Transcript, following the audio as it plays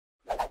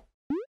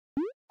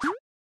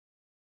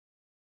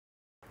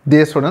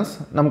Dear students,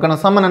 நமக்கான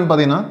sum என்னன்னு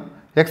பாத்தீங்கன்னா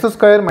x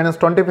square minus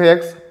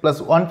 25x plus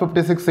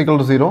 156 equal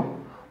to 0,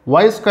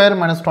 y square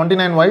minus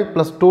 29y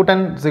plus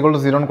 210 is equal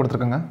to 0 னு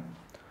கொடுத்திருக்காங்க.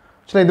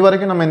 சரி, இது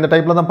வரைக்கும் நம்ம இந்த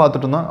டைப்ல தான்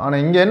பார்த்துட்டு இருந்தோம். ஆனா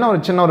இங்க என்ன ஒரு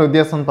சின்ன ஒரு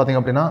வித்தியாசம் பாத்தீங்க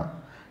அப்படினா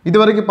இது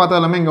வரைக்கும் பார்த்தா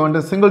எல்லாமே இங்க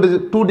வந்து சிங்கிள்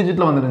டிஜிட் 2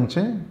 டிஜிட்ல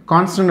வந்துருந்துச்சு.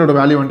 கான்ஸ்டன்ட்டோட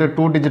வேல்யூ வந்து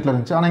 2 டிஜிட்ல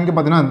இருந்துச்சு. ஆனா இங்க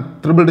பாத்தீங்கன்னா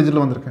ட்ரிபிள்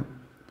டிஜிட்ல வந்திருக்கு.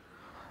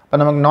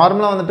 அப்ப நமக்கு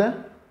நார்மலா வந்துட்டு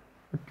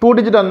 2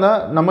 டிஜிட் இருந்தா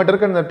நம்மட்ட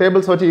இருக்க இந்த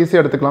டேபிள்ஸ் வச்சு ஈஸியா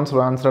எடுத்துக்கலாம்,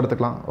 சொல்ற ஆன்சர்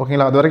எடுத்துக்கலாம்.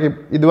 ஓகேங்களா?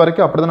 இது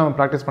வரைக்கும் அப்படி தான் நம்ம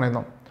பிராக்டீஸ்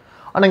பண்ணிருந்தோம்.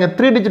 ஆனா இங்க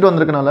 3 டிஜிட்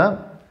வந்திருக்கனால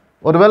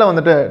ஒருவேளை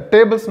வந்துட்டு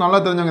டேபிள்ஸ் நல்லா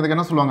தெரிஞ்சவங்க இதுக்கு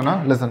என்ன சொல்லுவாங்கன்னா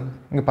லிசன்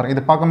இங்க பாருங்க.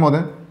 இது பாக்கும்போது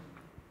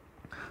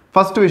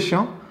ஃபர்ஸ்ட்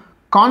விஷயம்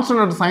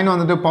கான்ஸ்டன்ட் சைன்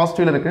வந்துட்டு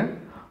பாசிட்டிவ்ல இருக்கு.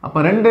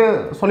 அப்ப ரெண்டு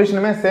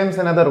சொல்யூஷனுமே சேம்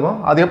சைனா தான் இருக்கும்.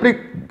 அது எப்படி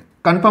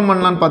கன்ஃபார்ம்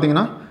பண்ணலாம்னு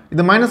பாத்தீங்கன்னா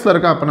இது மைனஸ்ல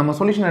இருக்கா, அப்ப நம்ம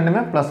சொல்யூஷன்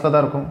ரெண்டுமே பிளஸ்ல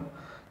தான் இருக்கும்.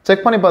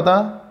 செக் பண்ணி பார்த்தா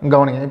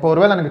கவனிங்க. இப்போ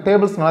ஒருவேளை எனக்கு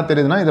டேபிள்ஸ் நல்லா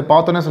தெரியுதுன்னா இத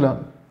பார்த்தோனே சொல்லுவேன்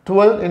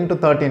 12 into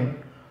 13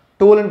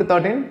 12 into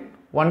 13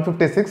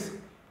 156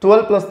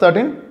 12 plus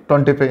 13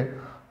 25.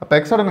 அப்ப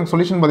x ஓட எனக்கு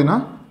சொல்யூஷன்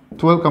பாத்தீங்கன்னா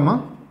 12,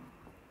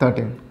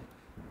 13.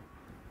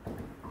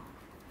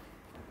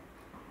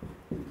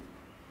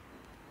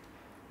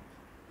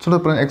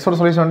 சொல்லுங்க, x ஓட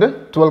சொல்யூஷன் வந்து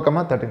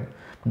 12, 13.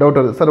 டவுட்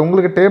வருது சார்,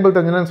 உங்களுக்கு டேபிள்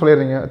தெரிஞ்சுனா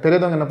சொல்லிடுறீங்க,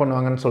 தெரியாதவங்க என்ன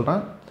பண்ணுவாங்கன்னு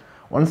சொல்றேன்.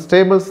 ஒன்ஸ்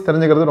டேபிள்ஸ்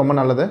தெரிஞ்சுக்கிறது ரொம்ப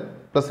நல்லது.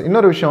 ப்ளஸ்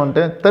இன்னொரு விஷயம்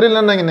வந்து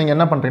தெரியலன்னா நீங்கள்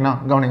என்ன பண்ணுறீங்கன்னா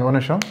கவனிங்க ஒரு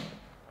நிமிஷம்.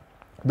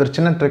 இது ஒரு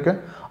சின்ன ட்ரிக்கு.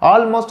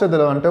 ஆல்மோஸ்ட்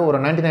இதில் வந்துட்டு ஒரு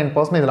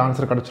 99% இதில்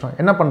ஆன்சர் கிடச்சிடும்.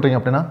 என்ன பண்ணுறீங்க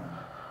அப்படின்னா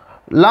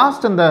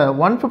லாஸ்ட் இந்த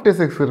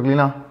 156 இருக்கு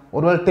இல்லைங்களா,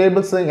 ஒருவேளை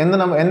டேபிள்ஸ்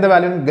எந்த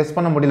வேல்யூன்னு கெஸ்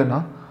பண்ண முடியலன்னா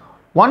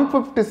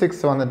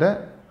 156 வந்துட்டு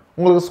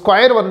உங்களுக்கு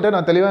ஸ்கொயர் வந்துட்டு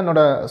நான் தெளிவாக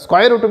என்னோட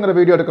ஸ்கொயர் ரூட்டுங்கிற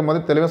வீடியோ எடுக்கும்போது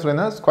தெளிவாக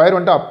சொல்லியிருந்தேன். ஸ்கொயர்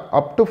வந்துட்டு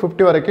அப் டு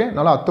 50 வரைக்கும்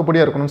நல்லா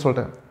அத்துப்படியாக இருக்கணும்னு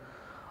சொல்லிட்டு.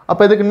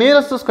 அப்போ இதுக்கு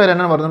நியரஸ்ட் ஸ்கொயர்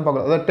என்ன வருதுன்னு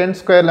பார்க்கலாம். அதாவது 10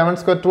 ஸ்கொயர்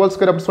 11 ஸ்கொயர் 12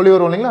 ஸ்கொயர் அப்படி சொல்லி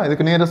வரும் இல்லைங்களா.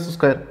 இதுக்கு நியரஸ்ட்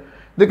ஸ்கொயர்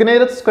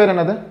ஸ்கொயர்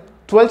என்னது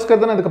 12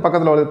 ஸ்கொயர் தானே இதுக்கு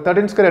பக்கத்தில் வருது.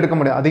 13 ஸ்கொயர் எடுக்க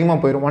முடியாது, அதிகமாக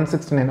போயிடும்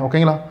 169.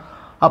 ஓகேங்களா?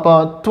 அப்போ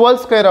 12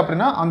 ஸ்கொயர்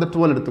அப்படின்னா அந்த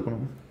 12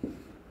 எடுத்துக்கணும்.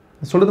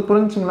 சொல்கிறது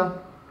புரிஞ்சுங்களா?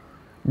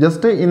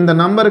 ஜஸ்ட்டு இந்த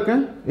நம்பருக்கு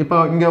இப்போ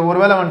இங்கே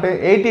ஒருவேளை வந்துட்டு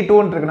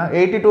 82 இருக்குன்னா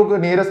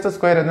 82க்கு நியரஸ்ட்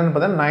ஸ்கொயர் என்னன்னு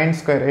பார்த்தா 9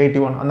 ஸ்கொயர்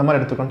 81 அந்த மாதிரி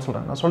எடுத்துக்கணும்னு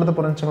சொல்கிறேன். நான் சொல்கிறது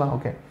புரிஞ்சுங்களா?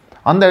 ஓகே,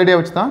 அந்த ஐடியா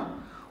வச்சு தான்.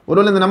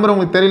 ஒருவேளை இந்த நம்பர்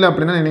உங்களுக்கு தெரியல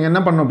அப்படின்னா நீங்கள்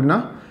என்ன பண்ணணும் அப்படின்னா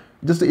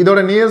ஜஸ்ட் இதோட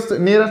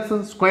நியரஸ்ட்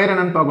ஸ்கொயர்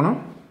என்னன்னு பார்க்கணும்.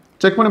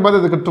 செக் பண்ணி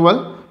பார்த்து இதுக்கு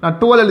 12 நான்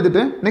 12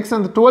 எழுதிட்டு நெக்ஸ்ட்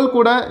அந்த 12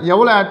 கூட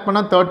எவ்வளோ ஆட்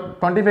பண்ணால்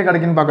 25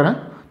 கிடைக்குன்னு பார்க்குறேன்.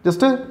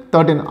 ஜஸ்ட்டு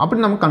 13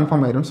 அப்படி நமக்கு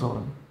கன்ஃபார்ம் ஆயிரும்னு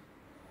சொல்கிறேன்.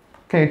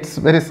 Okay, it's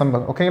very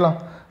simple. ஓகேங்களா?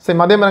 சரி,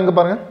 அதே மாதிரி அங்கே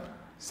பாருங்கள்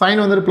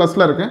சைன் வந்துட்டு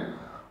ப்ளஸில் இருக்குது.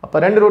 அப்போ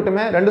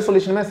ரெண்டு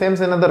சொல்யூஷனுமே சேம்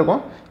சைனாக தான்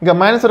இருக்கும். இங்கே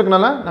மைனஸ்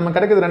இருக்கனால நம்ம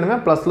கிடைக்கிறது ரெண்டுமே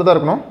ப்ளஸில் தான்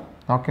இருக்கணும்.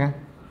 ஓகே,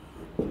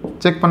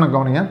 செக் பண்ண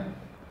கவனிங்க.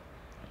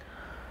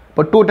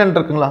 இப்போ 210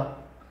 இருக்குங்களா,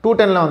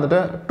 210ல் வந்துட்டு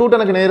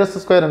 210க்கு நியரஸ்ட்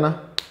ஸ்கொயர் என்ன?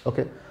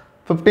 ஓகே,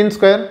 15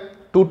 ஸ்கொயர்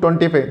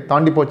 225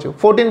 தாண்டி போச்சு.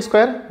 14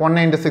 ஸ்கொயர்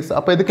 196.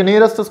 அப்போ இதுக்கு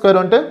நியரஸ்ட் ஸ்கொயர்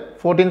வந்துட்டு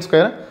 14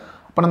 ஸ்கொயர்.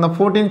 அப்போ நான் அந்த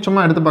 14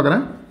 சும்மா எடுத்து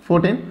பார்க்குறேன்.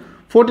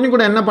 14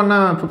 கூட என்ன பண்ண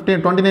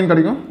 29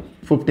 கிடைக்கும்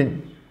 15.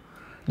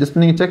 ஜஸ்ட்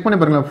நீங்கள் செக் பண்ணி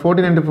பாருங்களேன்.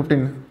 14 into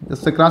 15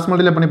 ஜஸ்ட் கிராஸ்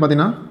மல்டிப்ளை பண்ணி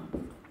பார்த்தீங்கன்னா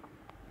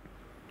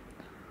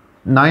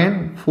 9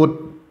 4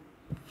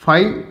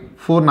 5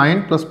 4 9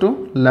 + 2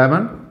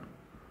 11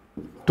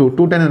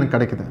 210 எனக்கு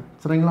கிடைக்குது.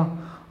 சரிங்களா?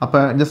 அப்போ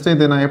ஜஸ்ட்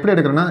இது நான் எப்படி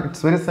எடுக்கிறேன்னா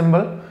இட்ஸ் வெரி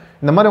சிம்பிள்.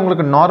 இந்த மாதிரி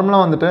உங்களுக்கு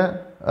நார்மலாக வந்துட்டு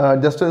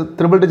ஜஸ்ட்டு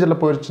ட்ரிபிள் டிஜிட்டில்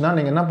போயிடுச்சுன்னா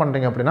நீங்கள் என்ன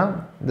பண்ணுறீங்க அப்படின்னா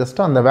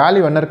ஜஸ்ட்டு அந்த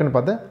வேல்யூ என்ன இருக்குன்னு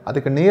பார்த்து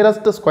அதுக்கு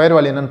நியரஸ்ட் ஸ்கொயர்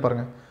வேல்யூ என்னன்னு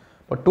பாருங்கள்.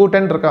 இப்போ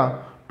 210 இருக்கா,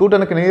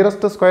 210க்கு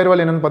நியரஸ்ட் ஸ்கொயர்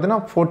வேல்யூ என்னன்னு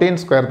பார்த்தீங்கன்னா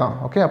 14 ஸ்கொயர் தான்.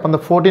 ஓகே, அப்போ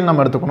அந்த 14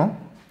 நம்ம எடுத்துக்கணும்.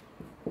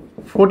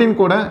 14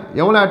 கூட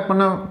எவ்வளோ ஆட்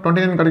பண்ண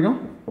 29 கிடைக்கும்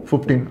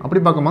 15. அப்படி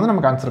பார்க்கும்போது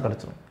நமக்கு ஆன்சர்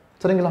கிடச்சிடும்.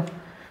 சரிங்களா?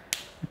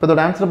 இப்போ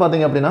இதோட ஆன்சர்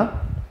பார்த்தீங்க அப்படின்னா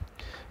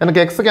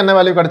எனக்கு எக்ஸுக்கு என்ன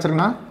வேல்யூ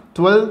கிடச்சிருக்குன்னா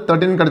 12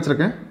 13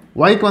 கிடச்சிருக்கு,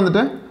 ஒய்க்கு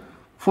வந்துட்டு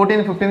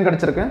 14 15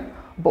 கிடச்சிருக்கு.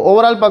 இப்போ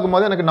ஓவரால்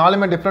பார்க்கும்போது எனக்கு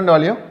 4மே டிஃப்ரெண்ட்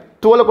வேல்யூ.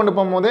 12 கொண்டு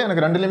போகும்போது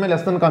எனக்கு ரெண்டுலேயுமே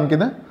லெஸ் தன்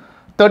காமிக்குது,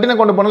 13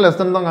 கொண்டு போனால் லெஸ்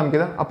தன் தான்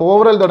காமிக்குது. அப்போ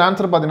ஓவரால் இதோட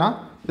ஆன்சர் பார்த்தீங்கன்னா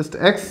ஜஸ்ட்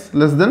எக்ஸ்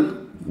லெஸ் தென்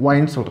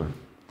ஒய்ன்னு சொல்கிறேன்.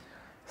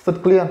 Is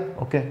that clear?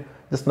 Okay,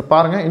 just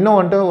பாருங்கள். இன்னும்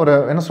வந்துட்டு ஒரு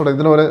என்ன சொல்கிறது,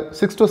 இதில் ஒரு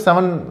 6 to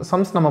 7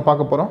 சம்ஸ் நம்ம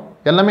பார்க்க போகிறோம்.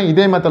 எல்லாமே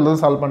இதே மெத்தடில்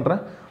தான் சால்வ்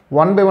பண்ணுறேன்.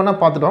 1 by 1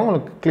 பார்த்துட்டு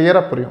உங்களுக்கு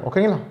கிளியராக புரியும்.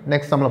 ஓகேங்களா?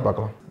 நெக்ஸ்ட் சம்மில்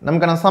பார்க்கலாம்.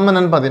 நமக்கான சம்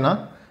என்னன்னு பார்த்தீங்கன்னா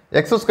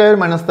x²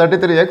 -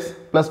 33x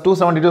 +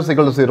 272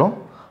 = 0.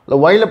 இல்லை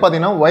ஒயில்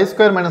பார்த்தீங்கன்னா y²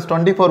 -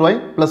 24y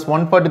 +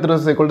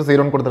 143 =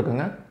 0ன்னு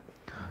கொடுத்துருக்குங்க.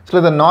 ஸோ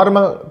இது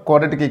நார்மல்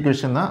குவாட்ரேட்டிக்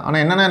ஈக்குவேஷன் தான்.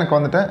 ஆனால் என்னென்னா எனக்கு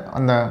வந்துட்டு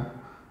அந்த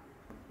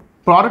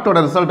ப்ராடக்டோட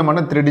ரிசல்ட்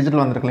மட்டும் 3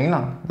 டிஜிட்டில் வந்துருக்கு இல்லைங்களா.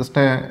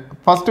 ஜஸ்ட்டு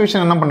ஃபஸ்ட்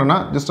விஷயம் என்ன பண்ணுறேன்னா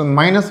ஜஸ்ட்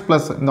மைனஸ்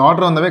ப்ளஸ் இந்த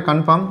ஆர்டர் வந்தவே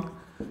கன்ஃபார்ம்.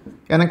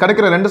 எனக்கு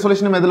கிடைக்கிற ரெண்டு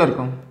சொல்யூஷனும் எதில்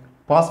இருக்கும்?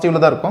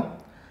 பாசிட்டிவில் தான் இருக்கும்.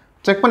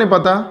 செக் பண்ணி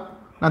பார்த்தா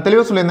நான்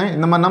தெளிவாக சொல்லியிருந்தேன்.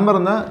 இந்த மாதிரி நம்பர்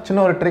இருந்தால்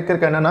சின்ன ஒரு ட்ரிக்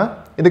இருக்குது. என்னென்னா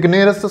இதுக்கு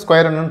நியரஸ்ட்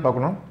ஸ்கொயர் என்னன்னு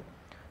பார்க்கணும்.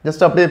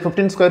 ஜஸ்ட் அப்படியே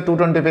 15 ஸ்கொயர்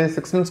 225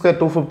 16 ஸ்கொயர்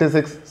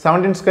 256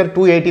 17 ஸ்கொயர்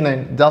 289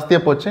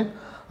 ஜாஸ்தியாக போச்சு.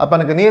 அப்போ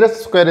எனக்கு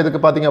நியரஸ்ட் ஸ்கொயர்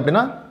இதுக்கு பார்த்தீங்க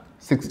அப்படின்னா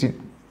 16.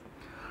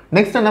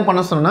 நெக்ஸ்ட் என்ன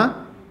பண்ண சொன்னால்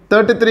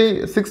 33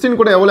 16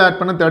 கூட எவ்வளோ ஆட்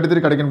பண்ண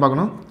 33 கிடைக்குன்னு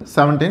பார்க்கணும்.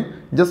 17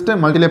 ஜஸ்ட்டு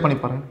மல்டிப்ளை பண்ணி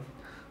பாருங்கள்.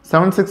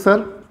 7 6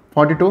 சார்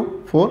 42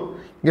 4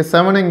 இங்கே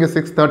 7 இங்கே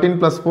 6 13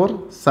 + 4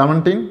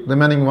 17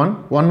 ரிமைனிங் 1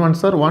 1 1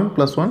 சார் 1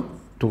 + 1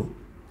 2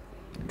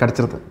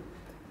 கிடச்சிருது.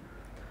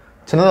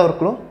 சின்னதாக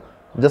இருக்கணும்.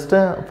 ஜஸ்ட்டு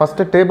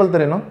ஃபஸ்ட்டு டேபிள்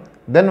தெரியணும்,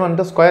 தென்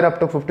வந்துட்டு ஸ்கொயர் அப்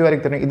டு 50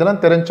 வரைக்கும் தெரியும். இதெல்லாம்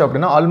தெரிஞ்சு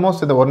அப்படின்னா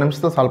ஆல்மோஸ்ட் இதை ஒரு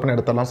நிமிஷத்தை சால்வ் பண்ணி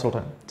எடுத்துடலாம்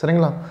சொல்கிறேன்.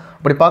 சரிங்களா?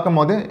 அப்படி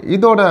பார்க்கும்போது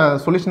இதோட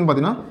சொல்யூஷன்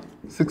பார்த்தீங்கன்னா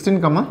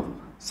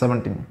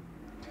 16,17.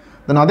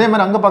 தென் அதே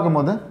மாதிரி அங்கே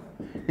பார்க்கும்போது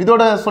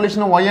இதோட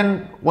சொல்யூஷன்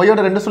ஒய்யோட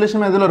ரெண்டு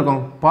சொல்யூஷனும் எதில்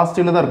இருக்கும்?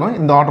 பாசிட்டிவில் தான் இருக்கும்.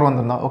 இந்த ஆர்டர்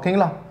வந்திருந்தா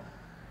ஓகேங்களா?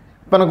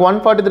 இப்போ எனக்கு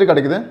 143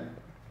 கிடைக்குது.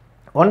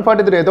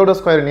 143 எதோட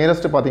ஸ்கொயர்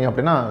நியரஸ்ட் பார்த்தீங்க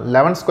அப்படின்னா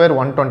 11 ஸ்கொயர்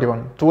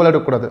 121. 12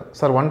 எடுக்கக்கூடாது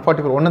சார்.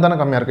 144 ஒன்று தானே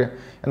கம்மியாக இருக்குது,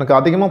 எனக்கு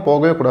அதிகமாக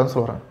போகவே கூடாதுன்னு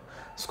சொல்கிறேன்.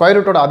 ஸ்கொயர்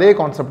ரூட்டோட அதே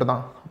கான்செப்ட்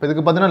தான். இப்போ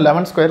இதுக்கு பார்த்தீங்கன்னா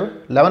 11 ஸ்கொயர்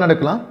 11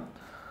 எடுக்கலாம்.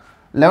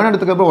 11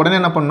 எடுத்துக்கப்புறம் உடனே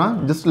என்ன பண்ணால்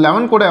ஜஸ்ட்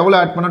 11 கூட எவ்வளோ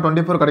ஆட் பண்ணால்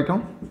 24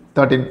 கிடைக்கும்?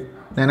 13.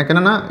 எனக்கு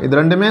என்னென்னா இது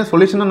ரெண்டுமே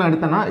சொல்யூஷன் நான்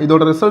எடுத்தேன்னா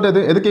இதோட ரிசல்ட்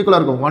எதுக்கு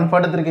ஈக்குவலாக இருக்கும்?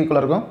 143க்கு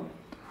ஈக்குவலாக இருக்கும்.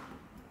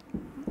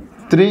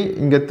 3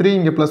 இங்கே 3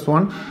 இங்கே ப்ளஸ்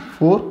 1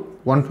 4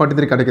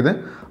 143 கிடைக்குது.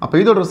 அப்போ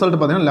இதோட ரிசல்ட்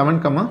பார்த்தீங்கன்னா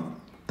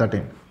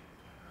 11,13.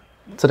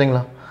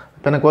 சரிங்களா?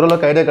 இப்போ எனக்கு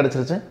ஓரளவுக்கு ஐடியா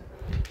கிடச்சிருச்சு.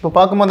 இப்போ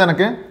பார்க்கும்போது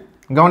எனக்கு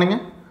கவனிங்க,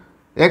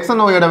 எக்ஸ்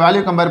அண்ட் ஒயோட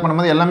வேல்யூ கம்பேர்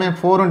பண்ணும்போது எல்லாமே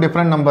 4ம்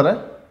டிஃப்ரெண்ட் நம்பரு.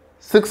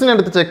 16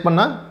 எடுத்து செக்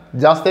பண்ணால்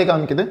ஜாஸ்தியாக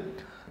காமிக்குது.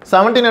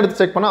 17 எடுத்து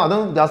செக் பண்ணால்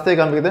அதுவும் ஜாஸ்தியாக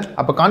காமிக்குது.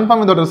 அப்போ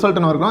கன்ஃபார்ம் இதோட ரிசல்ட்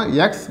என்ன இருக்கும்?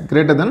 எக்ஸ்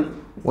கிரேட்டர் தென்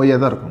ஒய்யாக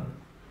தான் இருக்கும்.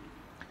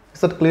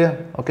 Is it clear?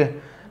 ஓகே,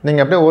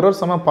 நீங்கள் அப்படியே ஒரு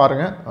சம்மாக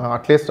பாருங்கள்.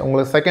 அட்லீஸ்ட்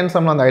உங்களுக்கு செகண்ட்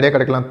சம்மில் அந்த ஐடியா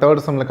கிடைக்கலாம்,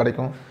 தேர்ட் சம்மில்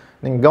கிடைக்கும்.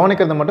 நீங்கள்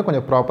கவனிக்கிறத மட்டும்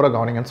கொஞ்சம் ப்ராப்பராக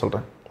கவனிங்கன்னு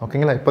சொல்கிறேன்.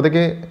 ஓகேங்களா?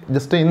 இப்போதைக்கு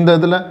ஜஸ்ட்டு இந்த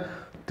இதில்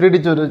 3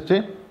 டிஜிட் வச்சு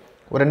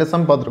ஒரு 2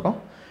 சம் பார்த்துருக்கோம்.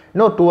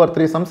 இன்னும் 2 or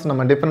 3 சம்ஸ்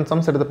நம்ம டிஃப்ரெண்ட்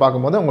சம்ஸ் எடுத்து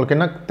பார்க்கும்போது உங்களுக்கு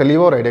என்ன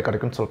தெளிவாக ஒரு ஐடியா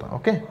கிடைக்குன்னு சொல்கிறேன்.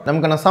 ஓகே,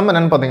 நமக்கான சம்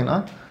என்னென்னு பார்த்தீங்கன்னா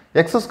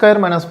x square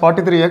minus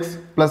 43x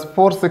plus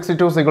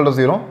 462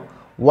 0,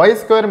 y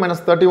square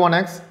minus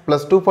 31x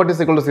plus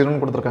 240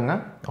 0ன்னு கொடுத்துருக்காங்க.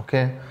 ஓகே,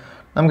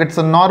 நமக்கு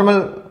இட்ஸ்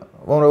நார்மல்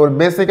ஒரு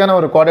பேசிக்கான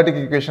ஒரு குவாட்ரேட்டிக்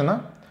ஈக்குவேஷன்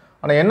தான்.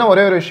 ஆனால் என்ன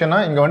ஒரே ஒரு விஷயம்னா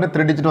இங்கே வந்து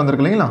 3 டிஜிட்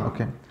வந்திருக்கு இல்லைங்களா?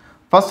 ஓகே,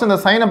 ஃபஸ்ட் இந்த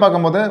சைனை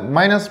பார்க்கும்போது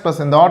மைனஸ்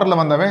ப்ளஸ் இந்த ஆர்டரில்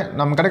வந்தாவே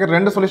நம்ம கிடைக்கிற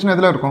ரெண்டு சொல்யூஷன்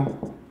எதில் இருக்கும்?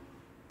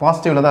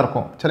 பாசிட்டிவில் தான்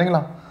இருக்கும்.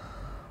 சரிங்களா?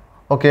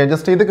 ஓகே,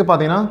 ஜஸ்ட் இதுக்கு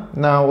பார்த்தீங்கன்னா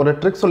நான் ஒரு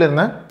ட்ரிக்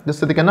சொல்லியிருந்தேன்.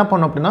 ஜஸ்ட் இதுக்கு என்ன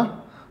பண்ணணும் அப்படின்னா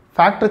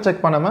ஃபேக்டர்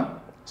செக் பண்ணாமல்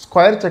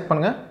ஸ்கொயர் செக்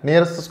பண்ணுங்கள்,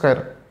 நியரஸ்ட்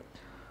ஸ்கொயர்.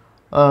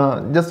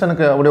 ஜஸ்ட்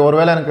எனக்கு அப்படி ஒரு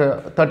வேளை எனக்கு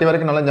 30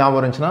 வரைக்கும் நல்லா ஞாபகம்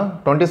இருந்துச்சுன்னா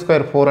 20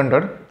 ஸ்கொயர்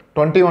 400,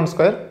 21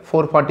 ஸ்கொயர்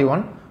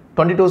 441,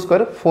 22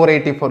 ஸ்கொயர்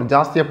 484.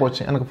 ஜாஸ்தியாக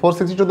போச்சு, எனக்கு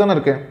 462 தானே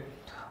இருக்குது.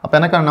 அப்போ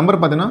எனக்கான நம்பர்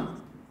பார்த்தீங்கன்னா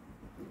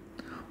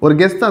ஒரு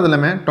கெஸ்ட் அது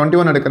எல்லாமே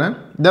 21 எடுக்கிறேன்.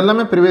 இது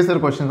எல்லாமே ப்ரீவியஸ்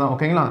இயர் கொஸ்டின் தான்.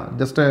 ஓகேங்களா?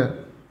 ஜஸ்ட்டு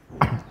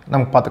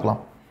நமக்கு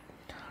பார்த்துக்கலாம்.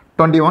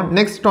 21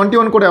 நெக்ஸ்ட்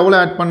 21 கூட எவ்வளோ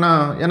ஆட்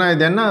பண்ணால், ஏன்னா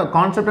இது என்ன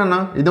கான்செப்ட் என்ன,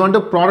 இது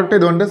வந்துட்டு ப்ராடக்ட்,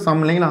 இது வந்துட்டு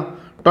சம் இல்லைங்களா?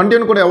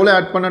 21 கூட எவ்வளோ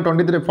ஆட் பண்ணால்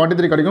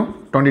 43 கிடைக்கும்?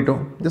 22.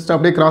 ஜஸ்ட்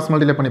அப்படியே கிராஸ்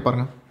மல்டிப்ளை பண்ணி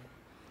பாருங்கள்.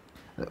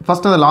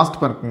 ஃபஸ்ட் அந்த லாஸ்ட்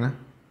பாருங்க,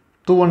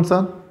 2 1s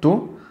are 2,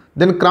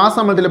 தென்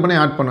கிராஸாக மல்டிப்ளை பண்ணி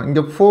ஆட் பண்ணும்.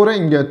 இங்கே 4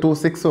 இங்கே 2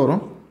 6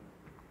 வரும்.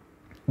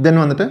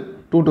 தென் வந்துட்டு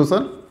 2 2s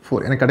are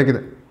 4 எனக்கு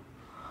கிடைக்குது.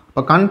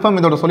 இப்போ கன்ஃபார்ம்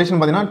இதோட சொல்யூஷன்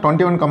பார்த்தீங்கன்னா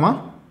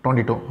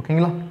 21,22.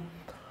 ஓகேங்களா?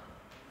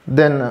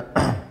 தென்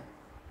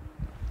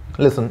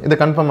லிசன், இது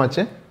கன்ஃபார்ம்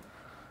ஆச்சு.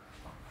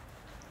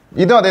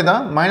 இதுவும் அதே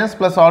தான், மைனஸ்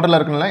ப்ளஸ் ஆர்டரில்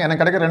இருக்குல்ல,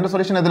 எனக்கு கிடைக்கிற ரெண்டு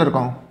சொல்யூஷன் எதில்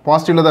இருக்கும்?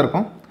 பாசிட்டிவில் தான்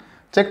இருக்கும்.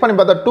 செக் பண்ணி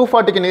பார்த்தா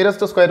 240க்கு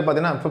நியரஸ்ட் ஸ்கொயர்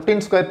பார்த்தீங்கன்னா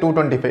 15 ஸ்கொயர்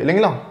 225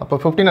 இல்லைங்களா? அப்போ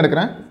 15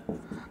 எடுக்கிறேன்.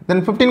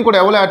 தென் 15 கூட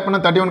எவ்வளோ ஆட்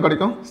பண்ணால் 31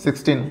 கிடைக்கும்?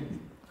 16.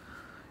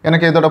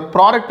 எனக்கு இதோட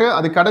ப்ராடக்ட்டு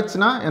அது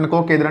கிடச்சுன்னா எனக்கு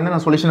ஓகே, இது ரெண்டு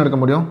நான் சொல்யூஷன் எடுக்க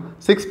முடியும்.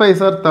 6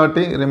 5s are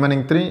 30,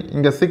 ரிமைனிங் 3,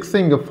 இங்கே 6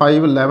 இங்கே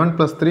 5, 11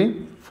 + 3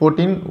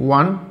 14,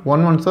 1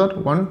 1 1s are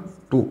 1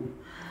 2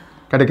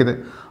 கிடைக்குது.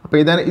 அப்போ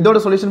இதோட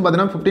சொல்யூஷன்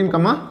பார்த்தீங்கன்னா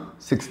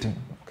 15,16.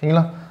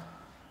 ஓகேங்களா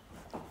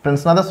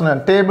ஃப்ரெண்ட்ஸ்? நான் தான் சொன்னேன்,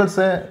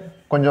 டேபிள்ஸு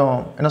கொஞ்சம்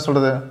என்ன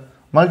சொல்கிறது,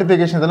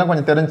 மல்டிப்ளிகேஷன் இதெல்லாம்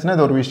கொஞ்சம் தெரிஞ்சுன்னா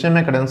இது ஒரு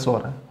விஷயமே கிடையாதுன்னு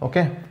சொல்கிறேன்.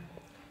 ஓகே,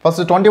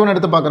 ஃபஸ்ட்டு 21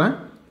 எடுத்து பார்க்குறேன்,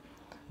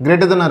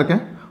 கிரேட்டர் தானே இருக்குது.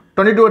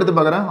 22 எடுத்து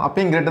பார்க்குறேன்,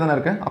 அப்பயும் கிரேட்டர் தானே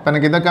இருக்குது. அப்போ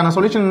எனக்கு இதுக்கான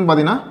சொல்யூஷன்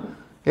பார்த்தீங்கன்னா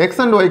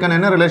எக்ஸ் அண்ட் ஒய்க்கான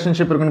என்ன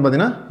ரிலேஷன்ஷிப் இருக்குன்னு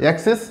பார்த்தீங்கன்னா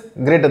எக்ஸ் இஸ்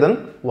கிரேட்டர் தென்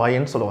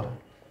ஒய்ன்னு சொல்லுவார்.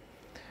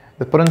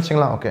 இது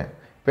புரிஞ்சுங்களா? ஓகே,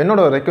 இப்போ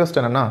என்னோட ரெக்வஸ்ட்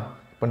என்னென்னா,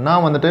 இப்போ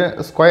நான் வந்துட்டு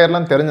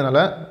ஸ்கொயர்லாம் தெரிஞ்சனால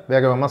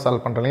வேகமாக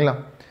சால்வ் பண்ணுறேன் இல்லைங்களா?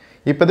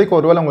 இப்போதைக்கு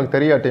ஒரு வேளை உங்களுக்கு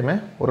தெரியாட்டியுமே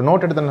ஒரு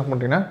நோட் எடுத்து என்ன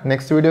பண்ணுறீங்கன்னா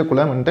நெக்ஸ்ட்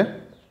வீடியோக்குள்ளே வந்துட்டு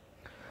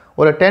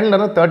ஒரு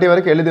 10லேருந்து 30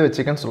 வரைக்கும் எழுதி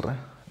வச்சுக்கன்னு சொல்கிறேன்.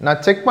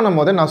 நான் செக் பண்ணும்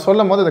போது நான்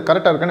சொல்லும் போது இது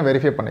கரெக்டாக இருக்கான்னு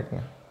வெரிஃபை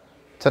பண்ணிக்கோங்க.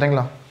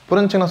 சரிங்களா?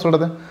 புரிஞ்சுங்க நான்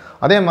சொல்கிறது?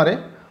 அதே மாதிரி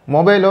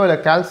மொபைலோ இல்லை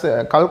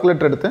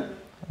கால்குலேட்டர் எடுத்து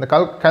அந்த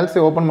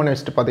கால்சியை ஓப்பன் பண்ணி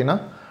வச்சுட்டு பார்த்தீங்கன்னா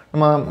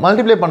நம்ம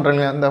மல்டிப்ளை பண்ணுறோம்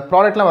இல்லையா, அந்த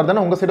ப்ராடக்ட்லாம்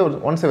வருதுன்னா உங்கள் சைடு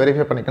ஒன்ஸ்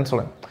வெரிஃபை பண்ணிக்கன்னு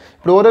சொல்லுவேன்.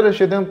 இப்படி ஒரு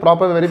விஷயத்தையும்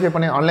ப்ராப்பராக வெரிஃபை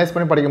பண்ணி அனலைஸ்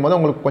பண்ணி படிக்கும்போது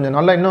உங்களுக்கு கொஞ்சம்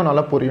நல்லா இன்னும்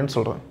நல்லா புரியும்னு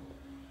சொல்கிறேன்.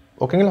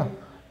 ஓகேங்களா?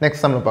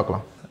 நெக்ஸ்ட் சம்மில்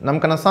பார்க்கலாம்.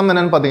 நமக்கான சம்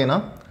என்னென்னு பார்த்தீங்கன்னா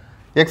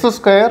X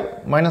square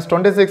minus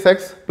 26x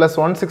plus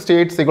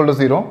 168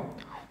 0,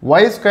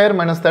 y square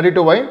minus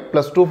 32y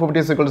plus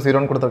 250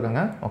 0ன்னு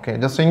கொடுத்துருக்காங்க. ஓகே,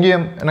 ஜஸ்ட்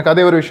இங்கேயும் எனக்கு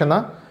அதே ஒரு விஷயம்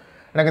தான்.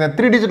 எனக்கு இந்த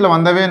 3 டிஜிட்டில்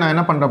வந்தவே நான்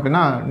என்ன பண்ணுறேன்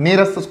அப்படின்னா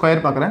நியரஸ்ட்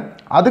ஸ்கொயர் பார்க்குறேன்.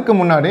 அதுக்கு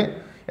முன்னாடி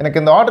எனக்கு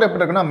இந்த ஆர்டர்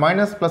எப்படி இருக்குன்னா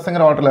மைனஸ்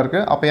ப்ளஸ்ங்கிற ஆர்டரில்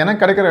இருக்குது. அப்போ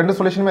எனக்கு கிடைக்கிற ரெண்டு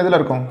சொல்யூஷனுமே எதில்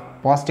இருக்கும்?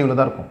 பாசிட்டிவில்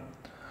தான் இருக்கும்.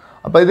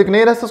 அப்போ இதுக்கு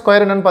நியரஸ்ட்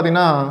ஸ்கொயர் என்னென்னு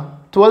பார்த்தீங்கன்னா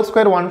 12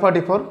 ஸ்கொயர்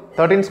 144,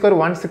 13 ஸ்கொயர்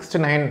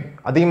 169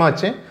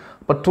 அதிகமாகச்சு.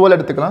 இப்போ 12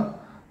 எடுத்துக்கலாம்.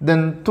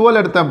 தென் 12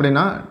 எடுத்தேன்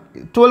அப்படின்னா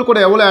 12 கூட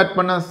எவ்வளோ ஆட்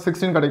பண்ணால்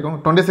 16 கிடைக்கும்?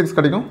 26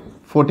 கிடைக்கும்,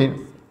 14.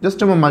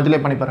 ஜஸ்ட் நம்ம மல்டிப்ளை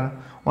பண்ணி பாருங்கள்.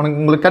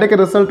 உங்களுக்கு கிடைக்கிற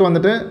ரிசல்ட்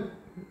வந்துட்டு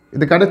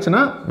இது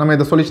கிடச்சுன்னா நம்ம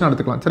இதை சொல்யூஷன்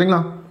எடுத்துக்கலாம்.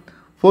 சரிங்களா?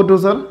 4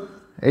 2s are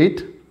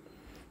 8,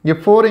 இங்கே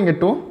 4 இங்கே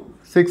 2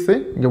 6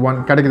 இங்கே 1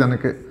 கிடைக்குது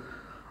எனக்கு.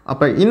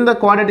 அப்போ இந்த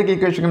குவாட்ரேட்டிக்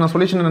ஈக்குவேஷனுக்கு நான்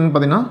சொல்யூஷன் என்னென்னு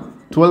பார்த்தீங்கன்னா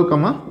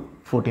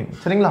 12,14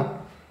 சரிங்களா.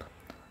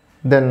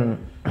 தென்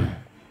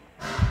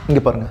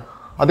இங்கே பாருங்கள்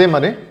அதே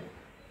மாதிரி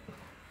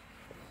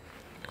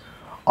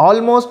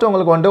ஆல்மோஸ்ட்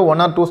உங்களுக்கு வந்து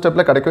 1 or 2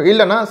 ஸ்டெப்பில் கிடைக்கும்.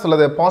 இல்லைனா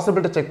சிலது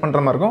பாசிபிலிட்டி செக்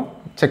பண்ணுற மாதிரி இருக்கும்.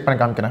 செக் பண்ணி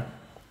காமிக்கிறேன்.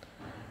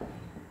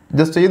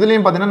 ஜஸ்ட்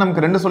இதுலேயும் பார்த்தீங்கன்னா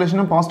நமக்கு 2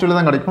 சொல்யூஷனும் பாசிட்டிவில்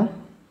தான் கிடைக்கும்.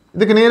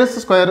 இதுக்கு நியரஸ்ட்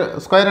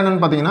ஸ்கொயர்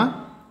என்னென்னு பார்த்தீங்கன்னா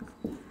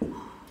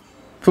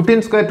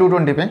 15 ஸ்கொயர்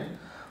 225.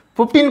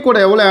 15 கூட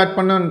எவ்வளோ ஆட்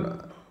பண்ண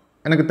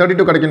எனக்கு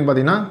 32 கிடைக்குன்னு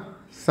பார்த்தீங்கன்னா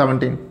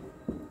 17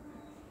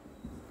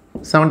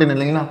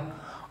 இல்லைங்களா.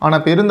 ஆனால்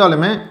இப்போ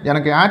இருந்தாலுமே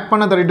எனக்கு ஆட்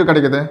பண்ண 32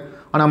 கிடைக்குது.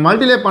 ஆனால்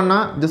மல்டிலே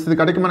பண்ணால் ஜஸ்ட் இது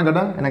கிடைக்குமான்னு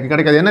கேட்டால் எனக்கு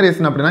கிடைக்காது. என்ன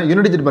ரீசன் அப்படின்னா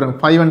யூனிட் டிஜிட் பாருங்கள்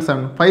 5 and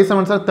 7 5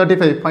 7 சார்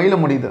 35 5ல்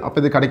முடியுது. அப்போ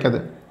இது கிடைக்காது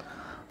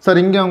சார்.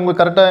 இங்கே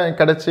உங்களுக்கு கரெக்டாக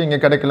கிடச்சி இங்கே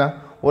கிடைக்கல.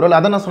 ஒருவேளை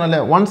அதை நான்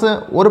சொன்னேன் ஒன்ஸ்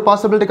ஒரு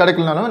பாசிபிலிட்டி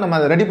கிடைக்கலனாலும் நம்ம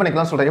அதை ரெடி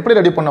பண்ணிக்கலாம் சொல்கிறேன். எப்படி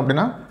ரெடி பண்ணோம்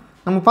அப்படின்னா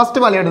நம்ம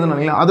ஃபஸ்ட்டு வேலையை எழுதணும்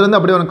இல்லைங்களா. அதுலேருந்து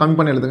அப்படியே ஒரு கம்மி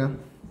பண்ணி எழுதுங்க.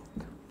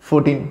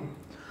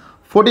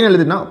 14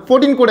 எழுதுனா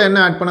 14 கூட என்ன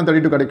ஆட் பண்ண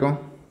 32 கிடைக்கும்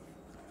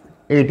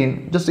 18.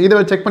 ஜஸ்ட்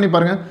இதை செக் பண்ணி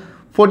பாருங்கள்.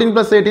 14 +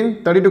 18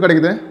 32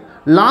 கிடைக்குது.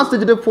 லாஸ்ட்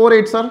டிஜிட் 4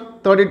 8 சார்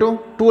 32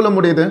 2ல்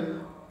முடியுது.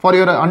 ஃபார்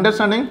யுவர்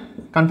அண்டர்ஸ்டாண்டிங்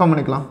கன்ஃபார்ம்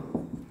பண்ணிக்கலாம்.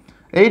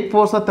 8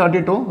 4 சார்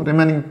 32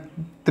 ரிமைனிங்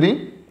 3.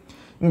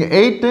 இங்கே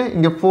 8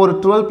 இங்கே 4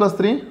 12 +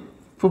 3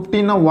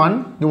 15 1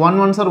 இங்கே 1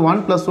 1 சார்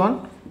 1 + 1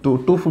 2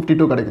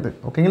 252 கிடைக்குது.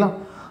 ஓகேங்களா.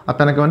 அப்போ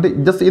எனக்கு வந்து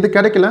ஜஸ்ட் இது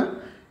கிடைக்கல.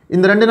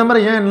 இந்த 2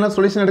 நம்பரை ஏன் என்னால்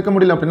சொல்யூஷன் எடுக்க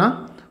முடியல அப்படின்னா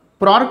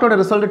ப்ராடக்டோட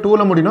ரிசல்ட்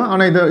 2ல் முடியணும்.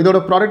 ஆனால் இதோட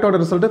ப்ராடக்டோட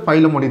ரிசல்ட்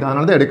 5ல் முடியுது.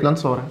 அதனால தான்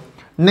எடுக்கலாம்னு சொல்கிறேன்.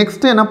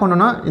 நெக்ஸ்ட்டு என்ன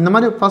பண்ணணும்னா இந்த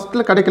மாதிரி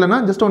ஃபஸ்ட்டில் கிடைக்கலன்னா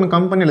ஜஸ்ட் ஒன்று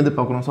கம்பெனி எழுதி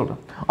பார்க்கணும் சொல்கிறேன்.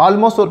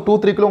 ஆல்மோஸ்ட் ஒரு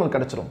 2-3 கிலோ உங்களுக்கு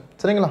கிடச்சிரும்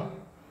சரிங்களா.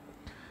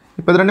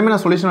 இப்போ இது ரெண்டுமே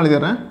நான் சொல்யூஷன்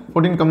எழுதிடுறேன்.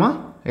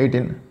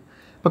 14,18.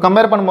 இப்போ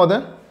கம்பேர் பண்ணும்போது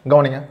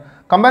கவனிங்க.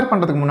 கம்பேர்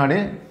பண்ணுறதுக்கு முன்னாடி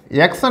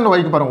எக்ஸ் அண்ட்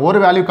ஒய்க்கு பாருங்கள் ஒரு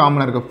வேல்யூ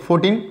காமனாக இருக்குது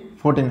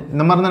 14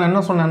 இந்த மாதிரி தான் நான்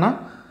என்ன சொன்னேன்னா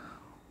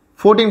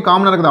 14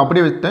 காமனாக இருக்குது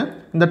அப்படியே வச்சுட்டு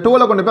இந்த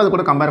 12 கொண்டு போய் அது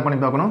கூட கம்பேர் பண்ணி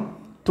பார்க்கணும்.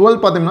 12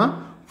 பார்த்தீங்கன்னா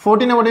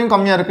 14 ஓடையும்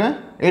கம்மியாக இருக்குது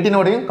 18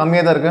 ஓடையும்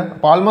கம்மியாக தான் இருக்குது.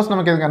 அப்போ ஆல்மோஸ்ட்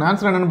நமக்கு இதுக்கான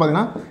ஆன்சர் என்னென்னு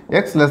பார்த்தீங்கன்னா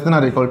X less than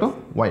R equal to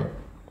Y.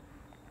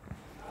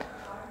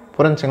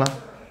 புரிஞ்சுங்களா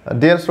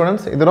டியர்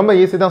ஸ்டூடெண்ட்ஸ். இது ரொம்ப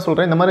ஈஸி தான்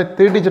சொல்கிறேன். இந்த மாதிரி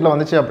 3 டிஜிட்டில்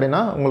வந்துச்சு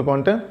அப்படின்னா உங்களுக்கு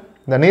வந்துட்டு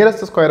இந்த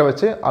நியரஸ்ட் ஸ்கொயரை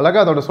வச்சு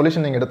அழகாக அதோட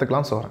சொல்யூஷன் நீங்கள்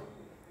எடுத்துக்கலாம் சொல்கிறேன்.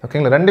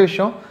 ஓகேங்களா. 2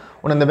 விஷயம்.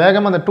 ஒன்று இந்த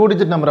வேகமாக அந்த 2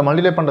 டிஜிட் நம்பரை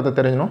மல்டிப்ளை பண்ணுறது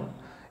தெரியணும்.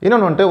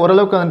 இன்னொன்று வந்துட்டு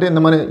ஓரளவுக்கு வந்துட்டு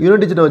இந்த மாதிரி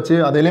யூனிட் டிஜிட்டை வச்சு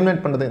அதை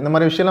எலிமினேட் பண்ணுறது இந்த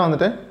மாதிரி விஷயம்லாம்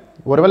வந்துட்டு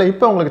ஒருவேளை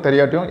இப்போ உங்களுக்கு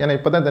தெரியாட்டியும் ஏன்னா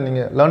இப்போ தான் இதை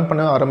நீங்கள் லேர்ன்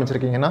பண்ண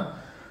ஆரம்பிச்சிருக்கீங்கன்னா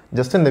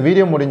ஜஸ்ட் இந்த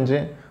வீடியோ முடிஞ்சு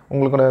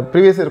உங்களோட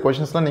ப்ரீவியஸ் இயர்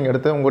கொஷின்ஸ்லாம் நீங்கள்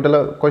எடுத்து உங்கள்கிட்ட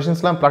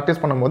கொஷின்ஸ்லாம்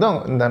ப்ராக்டிஸ் பண்ணும்போது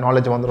இந்த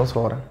நாலேஜ் வந்துடும்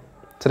சொல்கிறேன்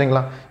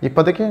சரிங்களா.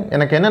 இப்போதைக்கு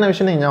எனக்கு என்னென்ன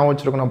விஷயம் நீங்கள் ஞாபகம்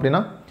வச்சுருக்கணும்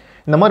அப்படின்னா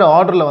இந்த மாதிரி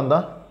ஆர்டரில்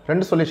வந்தால்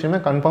 2 சொல்யூஷனுமே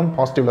கன்ஃபார்ம்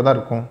பாசிட்டிவில் தான்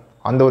இருக்கும்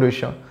அந்த ஒரு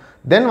விஷயம்.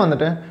 தென்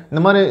வந்துட்டு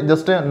இந்த மாதிரி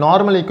ஜஸ்ட்டு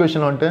நார்மல்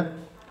ஈக்குவேஷன் வந்துட்டு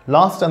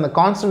லாஸ்ட் அந்த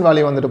கான்ஸ்டன்ட்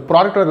வேல்யூ வந்துட்டு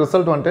ப்ராடக்டோட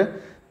ரிசல்ட் வந்துட்டு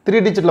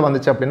 3 டிஜிட்டில்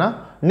வந்துச்சு அப்படின்னா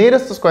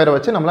நியரஸ்ட் ஸ்கொயரை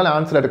வச்சு நம்மளால்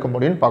ஆன்சர் எடுக்க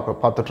முடியும்னு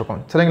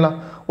பார்த்துட்ருக்கோம் சரிங்களா.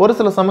 ஒரு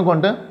சில சமுக்கு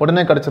வந்துட்டு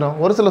உடனே கிடச்சிடும்.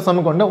 ஒரு சில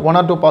சமுக்கு வந்துட்டு 1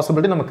 or 2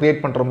 பாசிபிலிட்டி நம்ம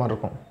கிரியேட் பண்ணுற மாதிரி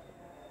இருக்கும்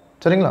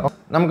சரிங்களா.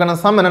 நமக்கான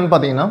சம் என்னென்னு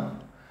பார்த்தீங்கன்னா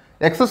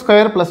x²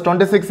 +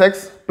 26x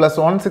 +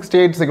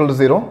 168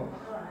 = 0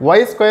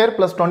 y²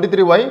 +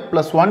 23y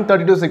 +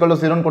 132 =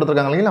 0ன்னு